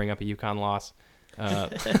wanted to bring up a UConn loss. We're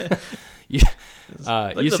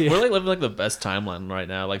like living like the best timeline right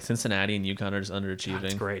now. Like Cincinnati and UConn are just underachieving.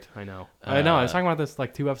 That's great. I know. I was talking about this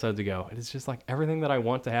like 2 episodes ago. It's just like everything that I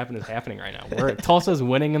want to happen is happening right now. Tulsa's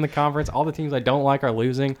winning in the conference. All the teams I don't like are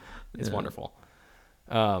losing. It's wonderful.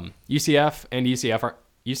 UCF and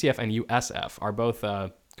USF are both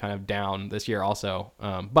kind of down this year also.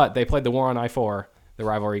 But they played the War on I-4, the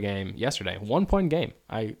rivalry game yesterday. 1-point game.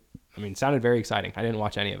 I mean, it sounded very exciting. I didn't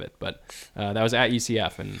watch any of it, but that was at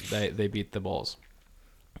UCF, and they beat the Bulls.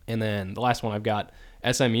 And then the last one I've got,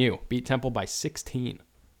 SMU beat Temple by 16,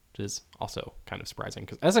 which is also kind of surprising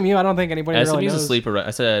because SMU, I don't think anybody really knows. SMU's a sleeper.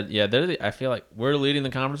 I said, yeah, I feel like we're leading the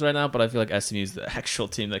conference right now, but I feel like SMU's the actual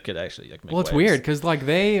team that could actually make Well, it's waves. weird because like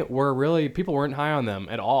people weren't high on them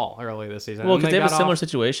at all early this season. Well, because they have a similar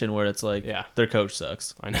situation where it's like their coach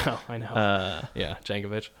sucks. I know.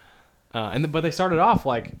 Jankovic. But they started off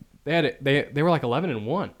like they were like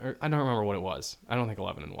 11-1, or I don't remember what it was. I don't think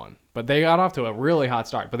 11-1, but they got off to a really hot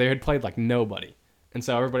start. But they had played like nobody, and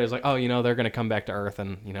so everybody was like, oh, they're going to come back to earth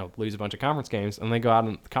and lose a bunch of conference games, and they go out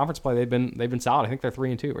in conference play. They've been solid. I think they're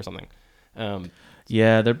 3-2 or something.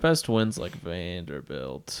 Yeah, their best wins like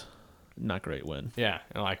Vanderbilt, not great win. Yeah,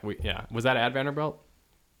 and was that at Vanderbilt?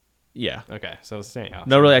 Yeah. Okay, so it's staying out.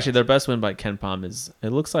 No, really, actually, their best win by Ken Pom is,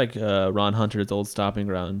 it looks like Ron Hunter's old stomping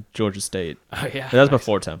ground, Georgia State. Oh, yeah. That was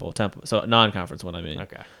before Temple. So non-conference one, I mean.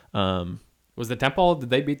 Okay. Was the Temple, did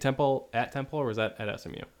they beat Temple at Temple, or was that at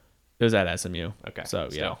SMU? It was at SMU. Okay. So, yeah.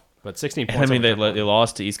 Still. But 16 And, points. I mean, they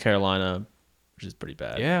lost to East Carolina, which is pretty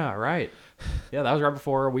bad. Yeah, right. Yeah, that was right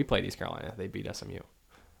before we played East Carolina. They beat SMU.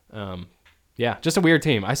 Yeah, just a weird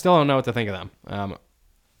team. I still don't know what to think of them.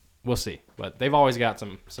 We'll see, but they've always got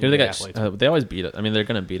some good athletes. They always beat us. I mean, they're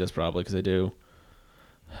going to beat us probably because they do.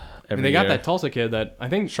 They got that Tulsa kid that I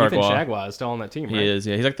think Ethan Shagwa is still on that team, right? He is,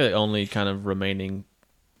 yeah. He's like the only kind of remaining.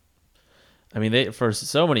 I mean, for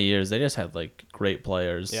so many years, they just had like great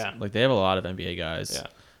players. Yeah. Like they have a lot of NBA guys. Yeah.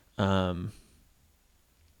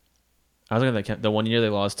 I was looking at the 1 year they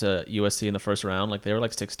lost to USC in the first round. Like they were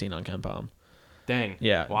like 16 on Ken Pom. Dang.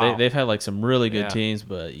 Yeah, wow. They've had like some really good teams,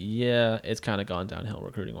 but yeah, it's kind of gone downhill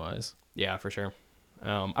recruiting wise. Yeah, for sure.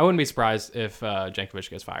 I wouldn't be surprised if Jankovic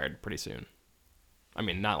gets fired pretty soon. I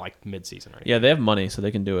mean, not like mid-season or anything. Yeah, they have money, so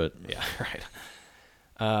they can do it. Yeah,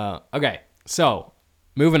 right. Okay, so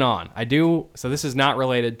moving on. So this is not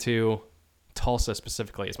related to Tulsa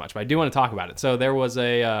specifically as much, but I do want to talk about it. So there was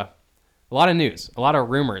a lot of news, a lot of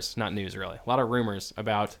rumors, not news really, a lot of rumors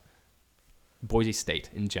about Boise State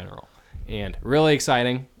in general. And really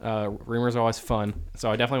exciting. Rumors are always fun,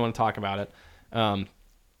 so I definitely want to talk about it. The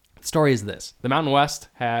story is this. The Mountain West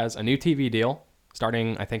has a new TV deal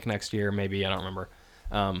starting, I think, next year, maybe, I don't remember.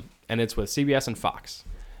 And it's with CBS and Fox.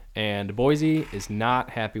 And Boise is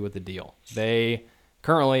not happy with the deal. They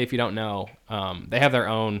currently, if you don't know, they have their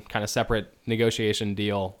own kind of separate negotiation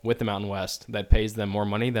deal with the Mountain West that pays them more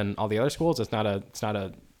money than all the other schools. It's not a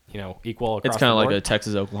equal across It's kind of the like board. a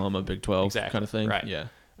Texas, Oklahoma, Big 12 kind of thing. Right. Yeah.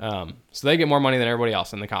 So they get more money than everybody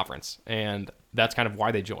else in the conference, and that's kind of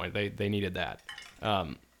why they joined. They needed that.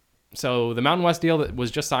 So the Mountain West deal that was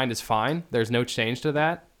just signed is fine. There's no change to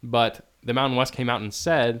that, but the Mountain West came out and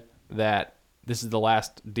said that this is the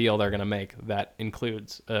last deal they're going to make that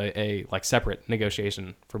includes a separate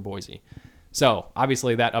negotiation for Boise. So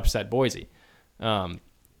obviously that upset Boise.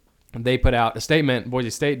 They put out a statement, Boise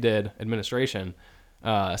State did, administration,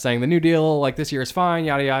 saying the new deal like this year is fine,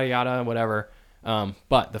 yada, yada, yada, whatever.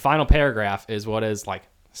 But the final paragraph is what is like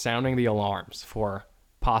sounding the alarms for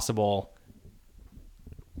possible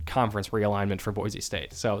conference realignment for Boise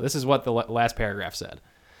State. So this is what the last paragraph said.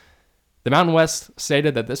 The Mountain West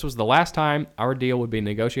stated that this was the last time our deal would be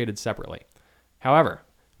negotiated separately. However,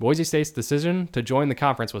 Boise State's decision to join the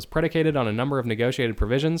conference was predicated on a number of negotiated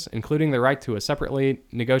provisions, including the right to a separately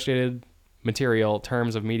negotiated material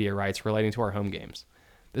terms of media rights relating to our home games.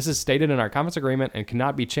 This is stated in our conference agreement and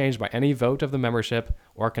cannot be changed by any vote of the membership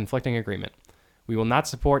or conflicting agreement. We will not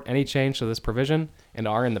support any change to this provision and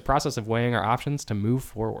are in the process of weighing our options to move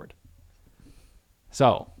forward.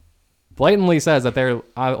 So, blatantly says that they're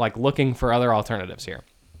looking for other alternatives here.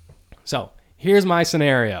 So, here's my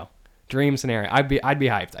scenario. Dream scenario. I'd be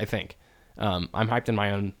hyped, I think. I'm hyped in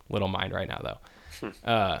my own little mind right now,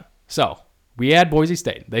 though. So, we add Boise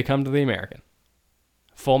State. They come to the American.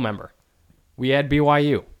 Full member. We add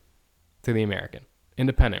BYU to the American.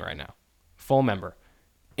 Independent right now. Full member.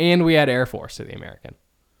 And we add Air Force to the American.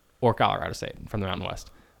 Or Colorado State from the Mountain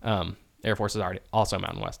West. Air Force is already also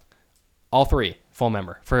Mountain West. All three, full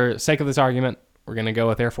member. For sake of this argument, we're going to go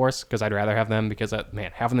with Air Force because I'd rather have them because,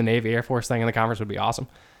 having the Navy Air Force thing in the conference would be awesome.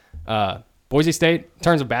 Boise State, in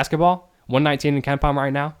terms of basketball, 119 in KenPom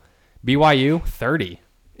right now. BYU, 30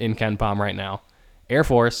 in KenPom right now. Air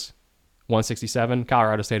Force, 167.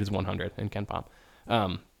 Colorado State is 100 in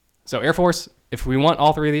KenPom. So Air Force, if we want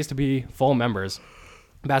all three of these to be full members,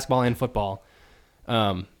 basketball and football,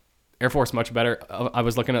 Air Force much better. I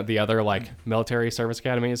was looking at the other military service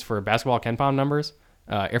academies for basketball KenPom numbers.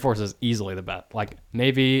 Air Force is easily the best.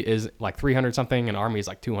 Navy is 300 something and Army is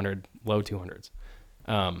 200, low 200s.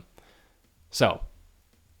 So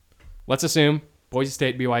let's assume Boise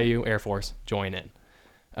State, BYU, Air Force join in.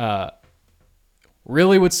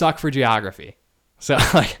 Really would suck for geography. So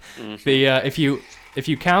if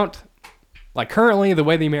you count currently the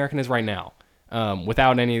way the American is right now,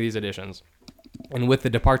 without any of these additions, and with the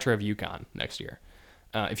departure of UConn next year,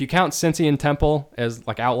 if you count Cincy and Temple as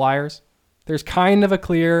outliers, there's kind of a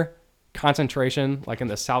clear concentration in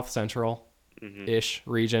the South Central ish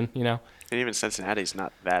region, And even Cincinnati's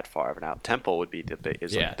not that far of an out. Temple would be the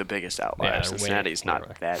biggest outlier. Yeah, Cincinnati's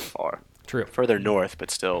not that far. True. Further north,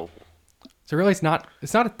 but still. So really, it's not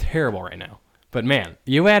terrible right now. But man,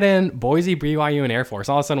 you add in Boise, BYU, and Air Force,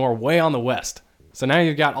 all of a sudden we're way on the west. So now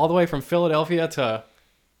you've got all the way from Philadelphia to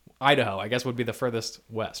Idaho. I guess would be the furthest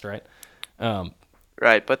west, right?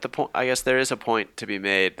 Right, but I guess there is a point to be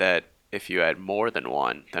made that if you add more than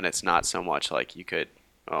one, then it's not so much you could.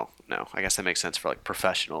 Oh, no. I guess that makes sense for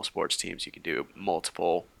professional sports teams. You can do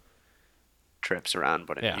multiple trips around,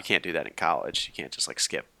 but you can't do that in college. You can't just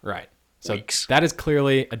skip. Right. So weeks. That is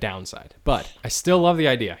clearly a downside. But I still love the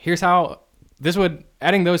idea. Here's how this would,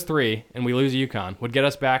 adding those three and we lose UConn, would get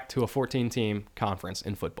us back to a 14-team conference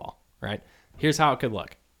in football, right? Here's how it could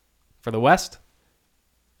look. For the West,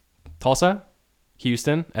 Tulsa,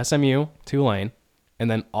 Houston, SMU, Tulane,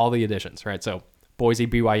 and then all the additions, right? So Boise,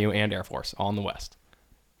 BYU, and Air Force, all in the West.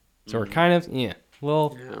 So we're kind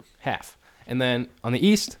of, half. And then on the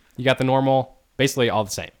East, you got the normal, basically all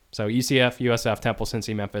the same. So UCF, USF, Temple,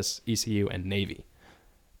 Cincy, Memphis, ECU, and Navy.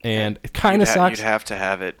 And it kind of sucks. You'd have to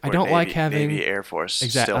have it. I don't like having Navy, Air Force.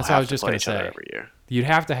 Exactly. Still That's what I was have to just play going to each other say. every year. You'd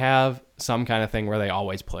have to have some kind of thing where they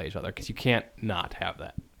always play each other because you can't not have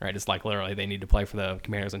that, right? It's literally they need to play for the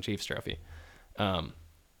Commanders and Chiefs trophy.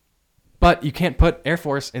 But you can't put Air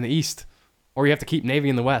Force in the East, or you have to keep Navy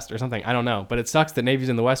in the West or something. I don't know. But it sucks that Navy's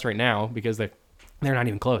in the West right now because they're not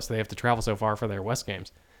even close. They have to travel so far for their West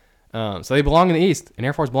games. So they belong in the East, and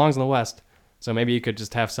Air Force belongs in the West. So maybe you could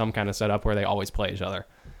just have some kind of setup where they always play each other.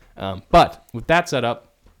 But with that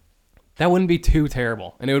setup, that wouldn't be too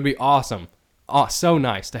terrible, and it would be awesome. Oh, so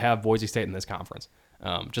nice to have Boise State in this conference.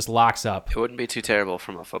 Just locks up. It wouldn't be too terrible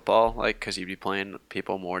from a football, because you'd be playing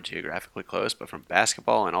people more geographically close. But from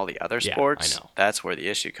basketball and all the other sports, I know. That's where the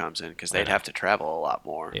issue comes in because they'd have to travel a lot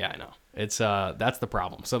more. Yeah, I know. It's that's the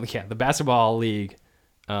problem. So yeah, the basketball league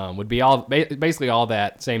would be basically all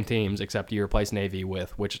that same teams, except you replace Navy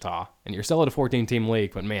with Wichita, and you're still at a 14-team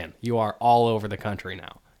league. But man, you are all over the country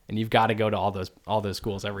now, and you've got to go to all those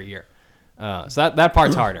schools every year. So that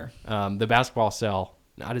part's harder. The basketball sell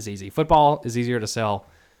not as easy. Football is easier to sell,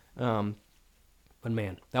 but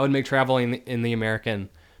man, that would make traveling in the American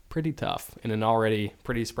pretty tough in an already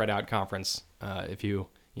pretty spread out conference. If you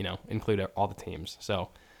include all the teams. So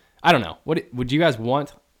I don't know. What would you guys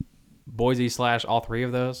want? Boise / all three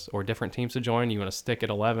of those, or different teams to join? You want to stick at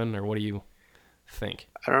 11, or what do you think?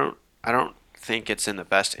 I don't think it's in the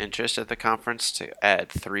best interest of the conference to add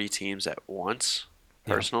 3 teams at once.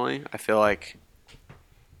 Personally, yeah. I feel like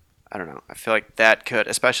that could,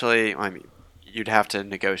 especially, you'd have to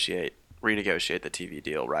renegotiate the TV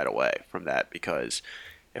deal right away from that, because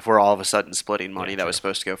if we're all of a sudden splitting money that was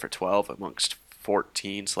supposed to go for 12 amongst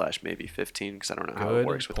 14 / maybe 15, because I don't know how it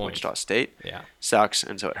works with Wichita State. Yeah. Sucks,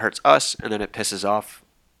 and so it hurts us, and then it pisses off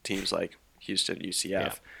teams like Houston,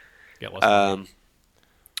 UCF. Yeah.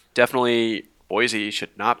 definitely Boise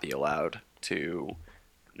should not be allowed to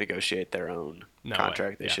negotiate their own No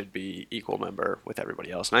contract. way. They Yeah. should be equal member with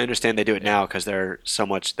everybody else. And I understand they do it now because they're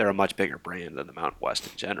a much bigger brand than the Mountain West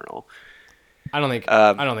in general. I don't think.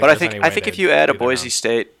 But I there's think any I way think they'd if you add a do their Boise own.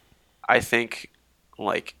 State, I think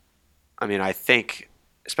I think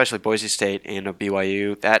especially Boise State and a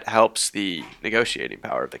BYU, that helps the negotiating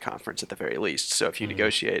power of the conference at the very least. So if you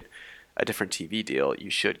negotiate a different TV deal, you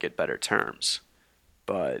should get better terms.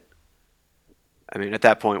 But I mean, at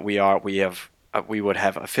that point, we would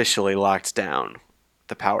have officially locked down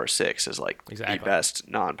the Power Six as like Exactly. the best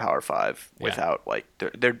non-Power Five Yeah. without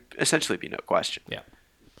there'd essentially be no question. Yeah.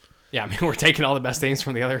 Yeah, I mean, we're taking all the best things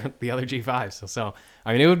from the other G5s. So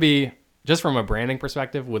I mean, it would be, just from a branding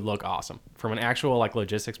perspective, would look awesome. From an actual like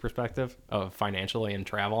logistics perspective of financially and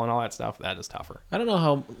travel and all that stuff, that is tougher. I don't know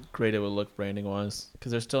how great it would look branding wise,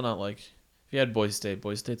 because they're still not like, if you had Boise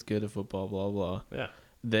State's good at football, blah blah. Yeah.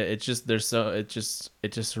 It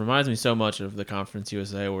just reminds me so much of the Conference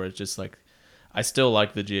USA, where it's just like, I still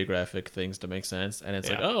like the geographic things to make sense, and it's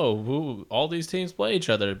like, oh, all these teams play each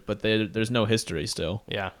other, but there's no history still.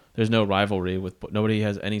 Yeah. There's no rivalry nobody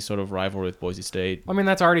has any sort of rivalry with Boise State. I mean,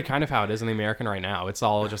 that's already kind of how it is in the American right now. It's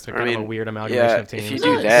all just a kind of a weird amalgamation yeah, of teams. if you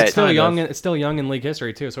do that, it's still kind young. of. It's still young in league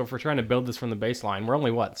history too. So if we're trying to build this from the baseline, we're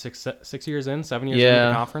only what 7 years in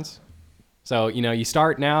the conference. So you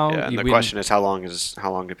start now. Yeah, and the question is how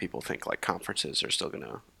long do people think like conferences are still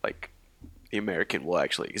gonna like the American will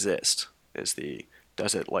actually exist? Does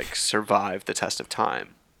it like survive the test of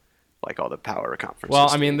time, like all the power conferences? Well,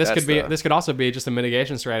 I mean, this do? could also be just a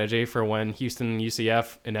mitigation strategy for when Houston and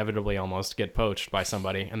UCF inevitably almost get poached by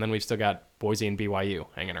somebody, and then we've still got Boise and BYU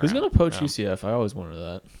hanging around. Who's gonna poach UCF? I always wondered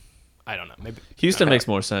that. I don't know. Maybe Houston makes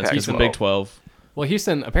more sense because the Big 12. Well,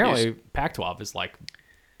 Houston apparently Pac-12 is like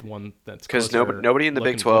one that's because closer nobody in the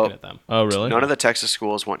Big looking 12. at them. Oh, really? None of the Texas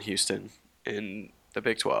schools want Houston in the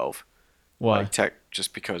Big 12. Why? Like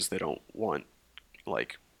just because they don't want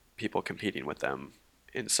like people competing with them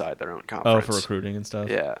inside their own conference. Oh, for recruiting and stuff.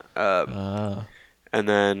 Yeah. Ah. And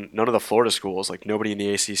then none of the Florida schools, like nobody in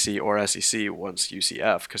the ACC or SEC wants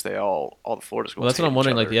UCF because all the Florida schools. Well, that's what hate I'm each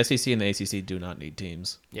wondering. Like other. the SEC and the ACC do not need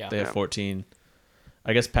teams. Yeah. They have Yeah. 14.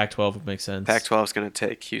 I guess Pac-12 would make sense. Pac-12 is going to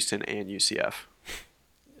take Houston and UCF.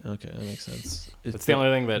 Okay, that makes sense. That's the only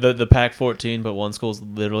thing that. The Pac-14, but one school's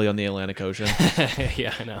literally on the Atlantic Ocean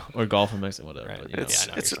Yeah, I know. or Gulf of Mexico, whatever. Right. But, you know. It's I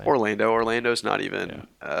know what it's you're saying. Orlando. Orlando's not even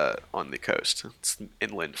on the coast. It's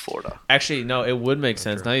inland Florida. Actually, no, it would make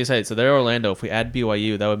sense. Now you say it. So they're Orlando. If we add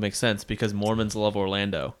BYU, that would make sense because Mormons love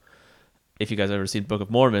Orlando. If you guys ever seen Book of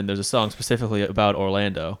Mormon, there's a song specifically about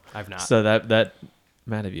Orlando. I've not. So that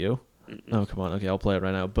mad of you? Oh, come on. Okay, I'll play it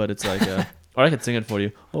right now. But it's like, or I could sing it for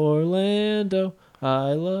you. Orlando,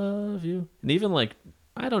 I love you. And even like,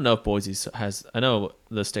 I don't know if Boise has. I know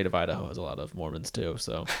the state of Idaho has a lot of Mormons too.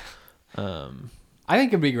 So, I think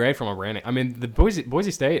it'd be great from a branding. I mean, the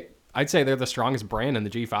Boise State, I'd say they're the strongest brand in the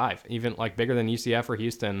G5, even like bigger than UCF or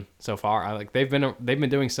Houston so far. They've been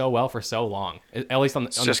doing so well for so long, at least on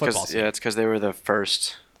the football side. Yeah, it's because they were the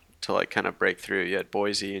first to like kind of break through. You had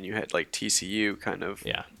Boise and you had like TCU kind of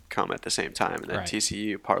come at the same time, and then Right.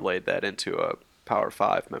 TCU parlayed that into a Power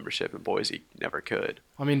 5 membership, and Boise never could.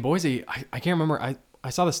 I mean, Boise, I can't remember. I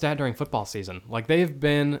saw the stat during football season. Like I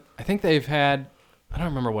think they've had, I don't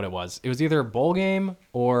remember what it was. It was either a bowl game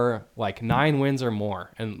or like 9 wins or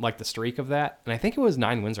more, and like the streak of that. And I think it was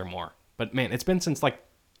 9 wins or more. But man, it's been since like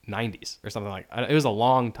 90s or something like that. It was a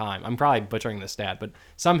long time. I'm probably butchering the stat, but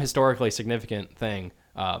some historically significant thing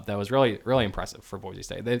that was really, really impressive for Boise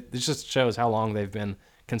State. It just shows how long they've been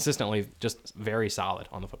consistently just very solid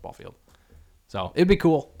on the football field. So it'd be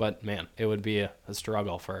cool, but man, it would be a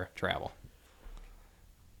struggle for travel.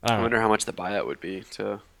 I wonder how much the buyout would be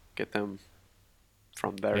to get them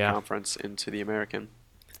from their Yeah. conference into the American.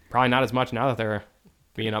 Probably not as much now that they're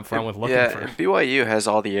being upfront with looking Yeah, for. and BYU has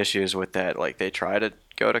all the issues with that. Like they try to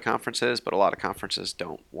go to conferences, but a lot of conferences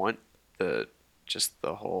don't want the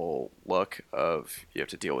whole look of you have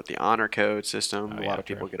to deal with the honor code system. A lot of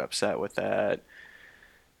people get upset with that.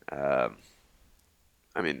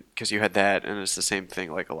 I mean, because you had that, and it's the same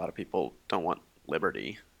thing. Like a lot of people don't want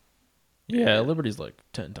Liberty. yeah, Liberty's like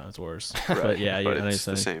 10 times worse. But yeah, but I know it's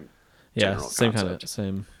you're the saying. same. Yeah, general same kind concept. of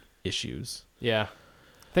same issues. Yeah.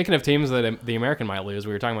 Thinking of teams that the American might lose,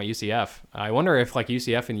 we were talking about UCF. I wonder if like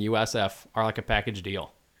UCF and USF are like a package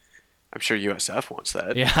deal. I'm sure USF wants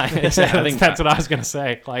that. Yeah, that's what I was gonna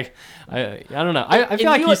say. Like, I don't know. I feel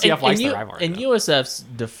like UCF likes the rivalry. In though. USF's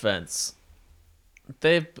defense,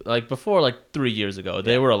 they've like before like 3 years ago,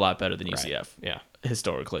 they were a lot better than Right. UCF Yeah.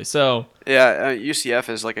 historically. So Yeah, UCF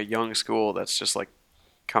is like a young school that's just like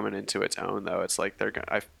coming into its own though. It's like they're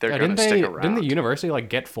gonna Didn't stick around. Didn't the university like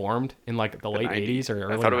get formed in like the late 80s or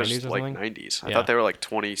early I thought it 90s was or like something? 90s. I Yeah. thought they were like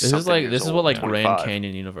 20 This is something like years this is old, what like Grand 25.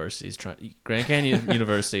 Canyon University's trying. Grand Canyon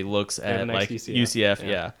University looks have at the next like UCF. UCF. Yeah.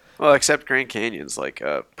 Yeah. Well, except Grand Canyon's like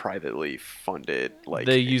a privately funded like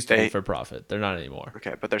They used to be for profit. They're not anymore.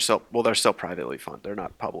 Okay, but they're still privately funded. They're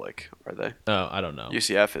not public, are they? Oh, I don't know.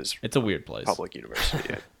 UCF is It's a weird place. public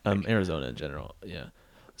university. Arizona in general. Yeah.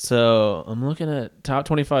 So I'm looking at top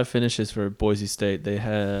 25 finishes for Boise State. They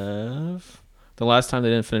have the last time they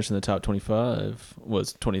didn't finish in the top 25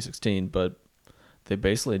 was 2016, but they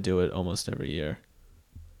basically do it almost every year.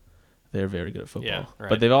 They're very good at football. Yeah, right.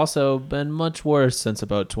 But they've also been much worse since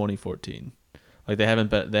about 2014. Like they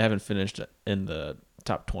haven't finished in the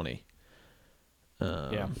top 20.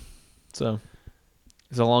 Yeah. So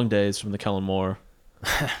it's a long days from the Kellen Moore,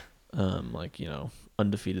 like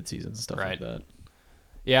undefeated seasons and stuff like Right. that.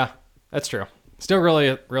 Yeah, that's true. Still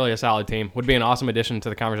really a solid team. Would be an awesome addition to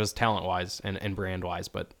the conference talent-wise and brand-wise,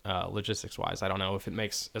 but logistics-wise, I don't know if it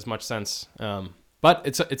makes as much sense. But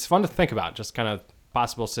it's fun to think about, just kind of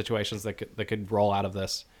possible situations that could roll out of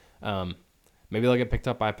this. Maybe they'll get picked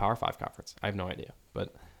up by a Power 5 conference. I have no idea,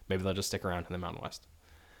 but maybe they'll just stick around in the Mountain West.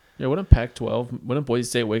 Yeah, wouldn't Boise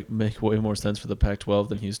State make way more sense for the Pac-12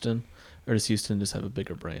 than Houston? Or does Houston just have a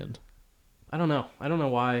bigger brand? I don't know. I don't know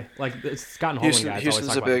why. Like, it's Scott and Holman guys Houston's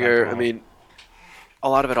always a talk about the bigger. Pac-12. I mean, a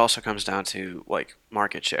lot of it also comes down to like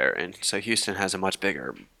market share, and so Houston has a much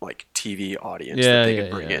bigger like TV audience that they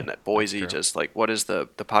can bring in. That Boise just like what is the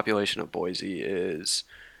population of Boise is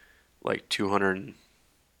like 200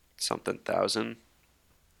 something thousand,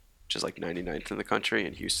 which is like 99th in the country,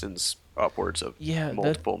 and Houston's upwards of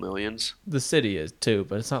multiple millions. The city is too,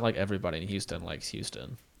 but it's not like everybody in Houston likes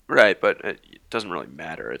Houston. Right, but it doesn't really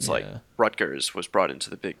matter. It's like Yeah. Rutgers was brought into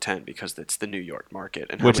the Big Ten because it's the New York market,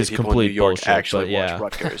 and Which how many is people in complete New York bullshit, actually but yeah.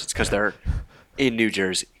 watch Rutgers? It's because they're in New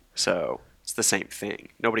Jersey, so it's the same thing.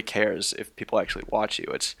 Nobody cares if people actually watch you.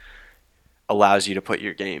 It allows you to put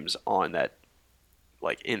your games on that,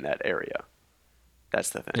 like in that area. That's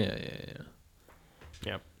the thing. Yeah.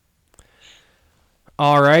 Yep.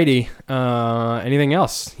 Alrighty. Anything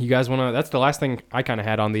else you guys want to? That's the last thing I kind of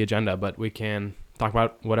had on the agenda, but we can talk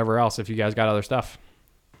about whatever else if you guys got other stuff.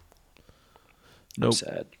 I'm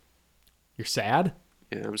sad. You're sad?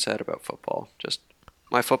 Yeah, I'm sad about football. Just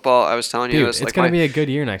my football. I was telling you, Dude, it's it's like gonna be a good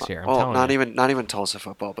year next year. I'm telling you. not even Tulsa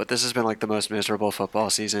football, but this has been like the most miserable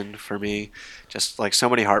football season for me. Just like so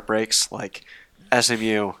many heartbreaks. Like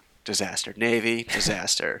SMU disaster, Navy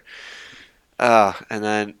disaster, and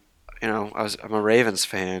then I'm a Ravens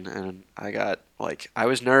fan, and I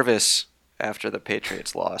was nervous after the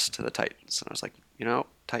Patriots lost to the Titans, and I was like,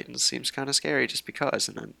 Titans seems kind of scary just because.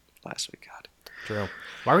 And then last week, God. True.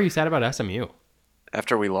 Why were you sad about SMU?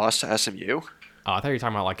 After we lost to SMU? Oh, I thought you were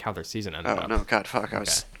talking about like how their season ended up. Oh no, God, fuck! I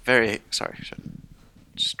was very sorry. I should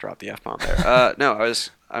just drop the F bomb there. No,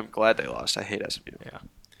 I'm glad they lost. I hate SMU. Yeah.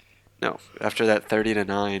 No, after that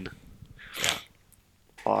 30-9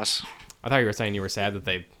 loss. I thought you were saying you were sad that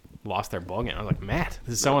they lost their bowl game. I was like, Matt,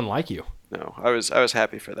 this is so unlike you. No, I was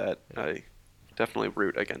happy for that. I definitely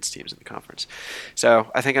root against teams in the conference. So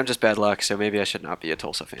I think I'm just bad luck. So maybe I should not be a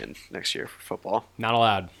Tulsa fan next year for football. Not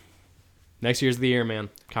allowed. Next year's the year, man.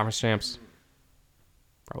 Conference champs.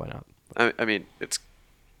 Probably not. I mean, it's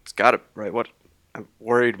got to right. What I'm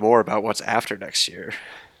worried more about what's after next year.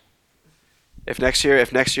 If next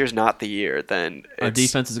year's not the year, then Our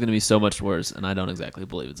defense is going to be so much worse, and I don't exactly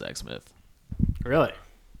believe it's Zach Smith. Really?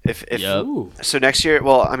 If Yep. Ooh. So next year,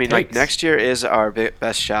 well, I mean, like Yikes. next year is our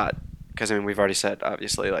best shot because I mean we've already said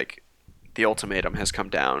obviously like the ultimatum has come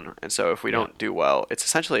down, and so if we don't do well, it's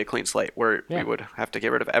essentially a clean slate where we would have to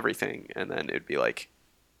get rid of everything, and then it'd be like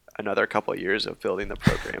another couple of years of building the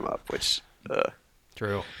program up, which.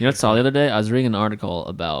 True. You know what I saw the other day? I was reading an article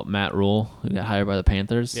about Matt Rule, who got hired by the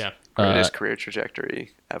Panthers. Yeah. Greatest career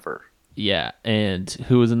trajectory ever. Yeah, and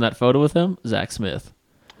who was in that photo with him? Zach Smith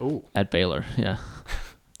Ooh. at Baylor. Yeah.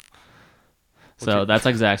 So that's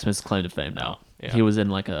like Zach Smith's claim to fame now. Yeah. He was in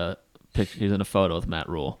like he was in a photo with Matt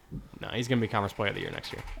Rule. No, he's going to be Conference Player of the Year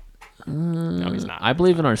next year. No, he's not. I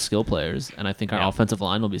believe in our skill players, and I think our offensive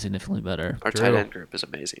line will be significantly better. Our True. tight end group is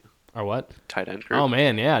amazing. Or what? Tight end group. Oh,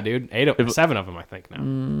 man, yeah, dude. 7 of them, I think,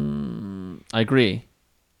 now. I agree.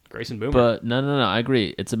 Grayson Boomer. But no, I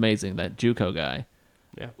agree. It's amazing that JUCO guy.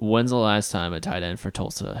 Yeah. When's the last time a tight end for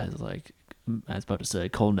Tulsa has like, I was about to say,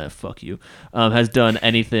 Colneff, fuck you, has done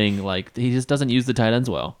anything like he just doesn't use the tight ends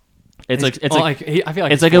well. I feel like it's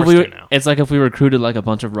like if we now. It's like if we recruited like a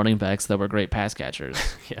bunch of running backs that were great pass catchers.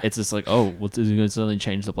 Yeah. It's just like, oh, is he going to suddenly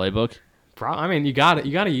change the playbook? I mean, you got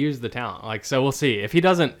to use the talent. Like, so we'll see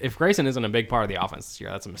if Grayson isn't a big part of the offense this year.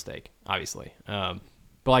 That's a mistake, obviously. But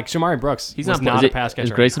like Shamari Brooks, he's not a pass catcher.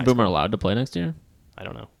 Is Grayson Boomer allowed to play next year? I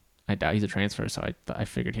don't know. I doubt he's a transfer, so I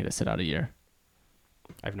figured he had to sit out a year.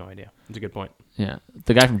 I have no idea. It's a good point. Yeah,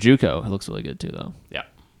 the guy from JUCO looks really good too, though. Yeah.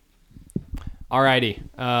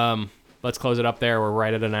 Alrighty, let's close it up there. We're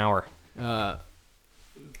right at an hour. All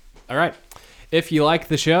right. If you like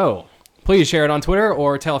the show, please share it on Twitter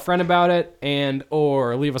or tell a friend about it,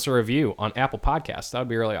 or leave us a review on Apple Podcasts. That would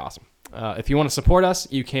be really awesome. If you want to support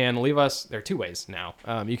us, you can leave us. There are two ways now.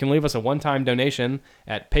 You can leave us a one-time donation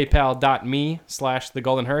at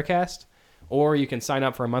paypal.me/thegoldenhurricast, or you can sign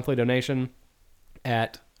up for a monthly donation or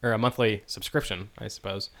a monthly subscription, I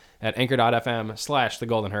suppose, at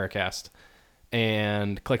anchor.fm/thegoldenhurricast,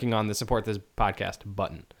 and clicking on the support this podcast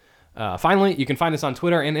button. Finally, you can find us on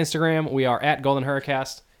Twitter and Instagram. We are at Golden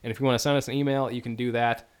Hurricast. And if you want to send us an email, you can do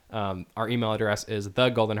that. Our email address is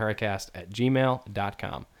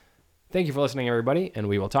thegoldenhurricast@gmail.com. Thank you for listening, everybody, and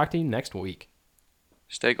we will talk to you next week.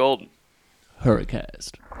 Stay golden.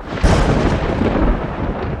 Hurricast.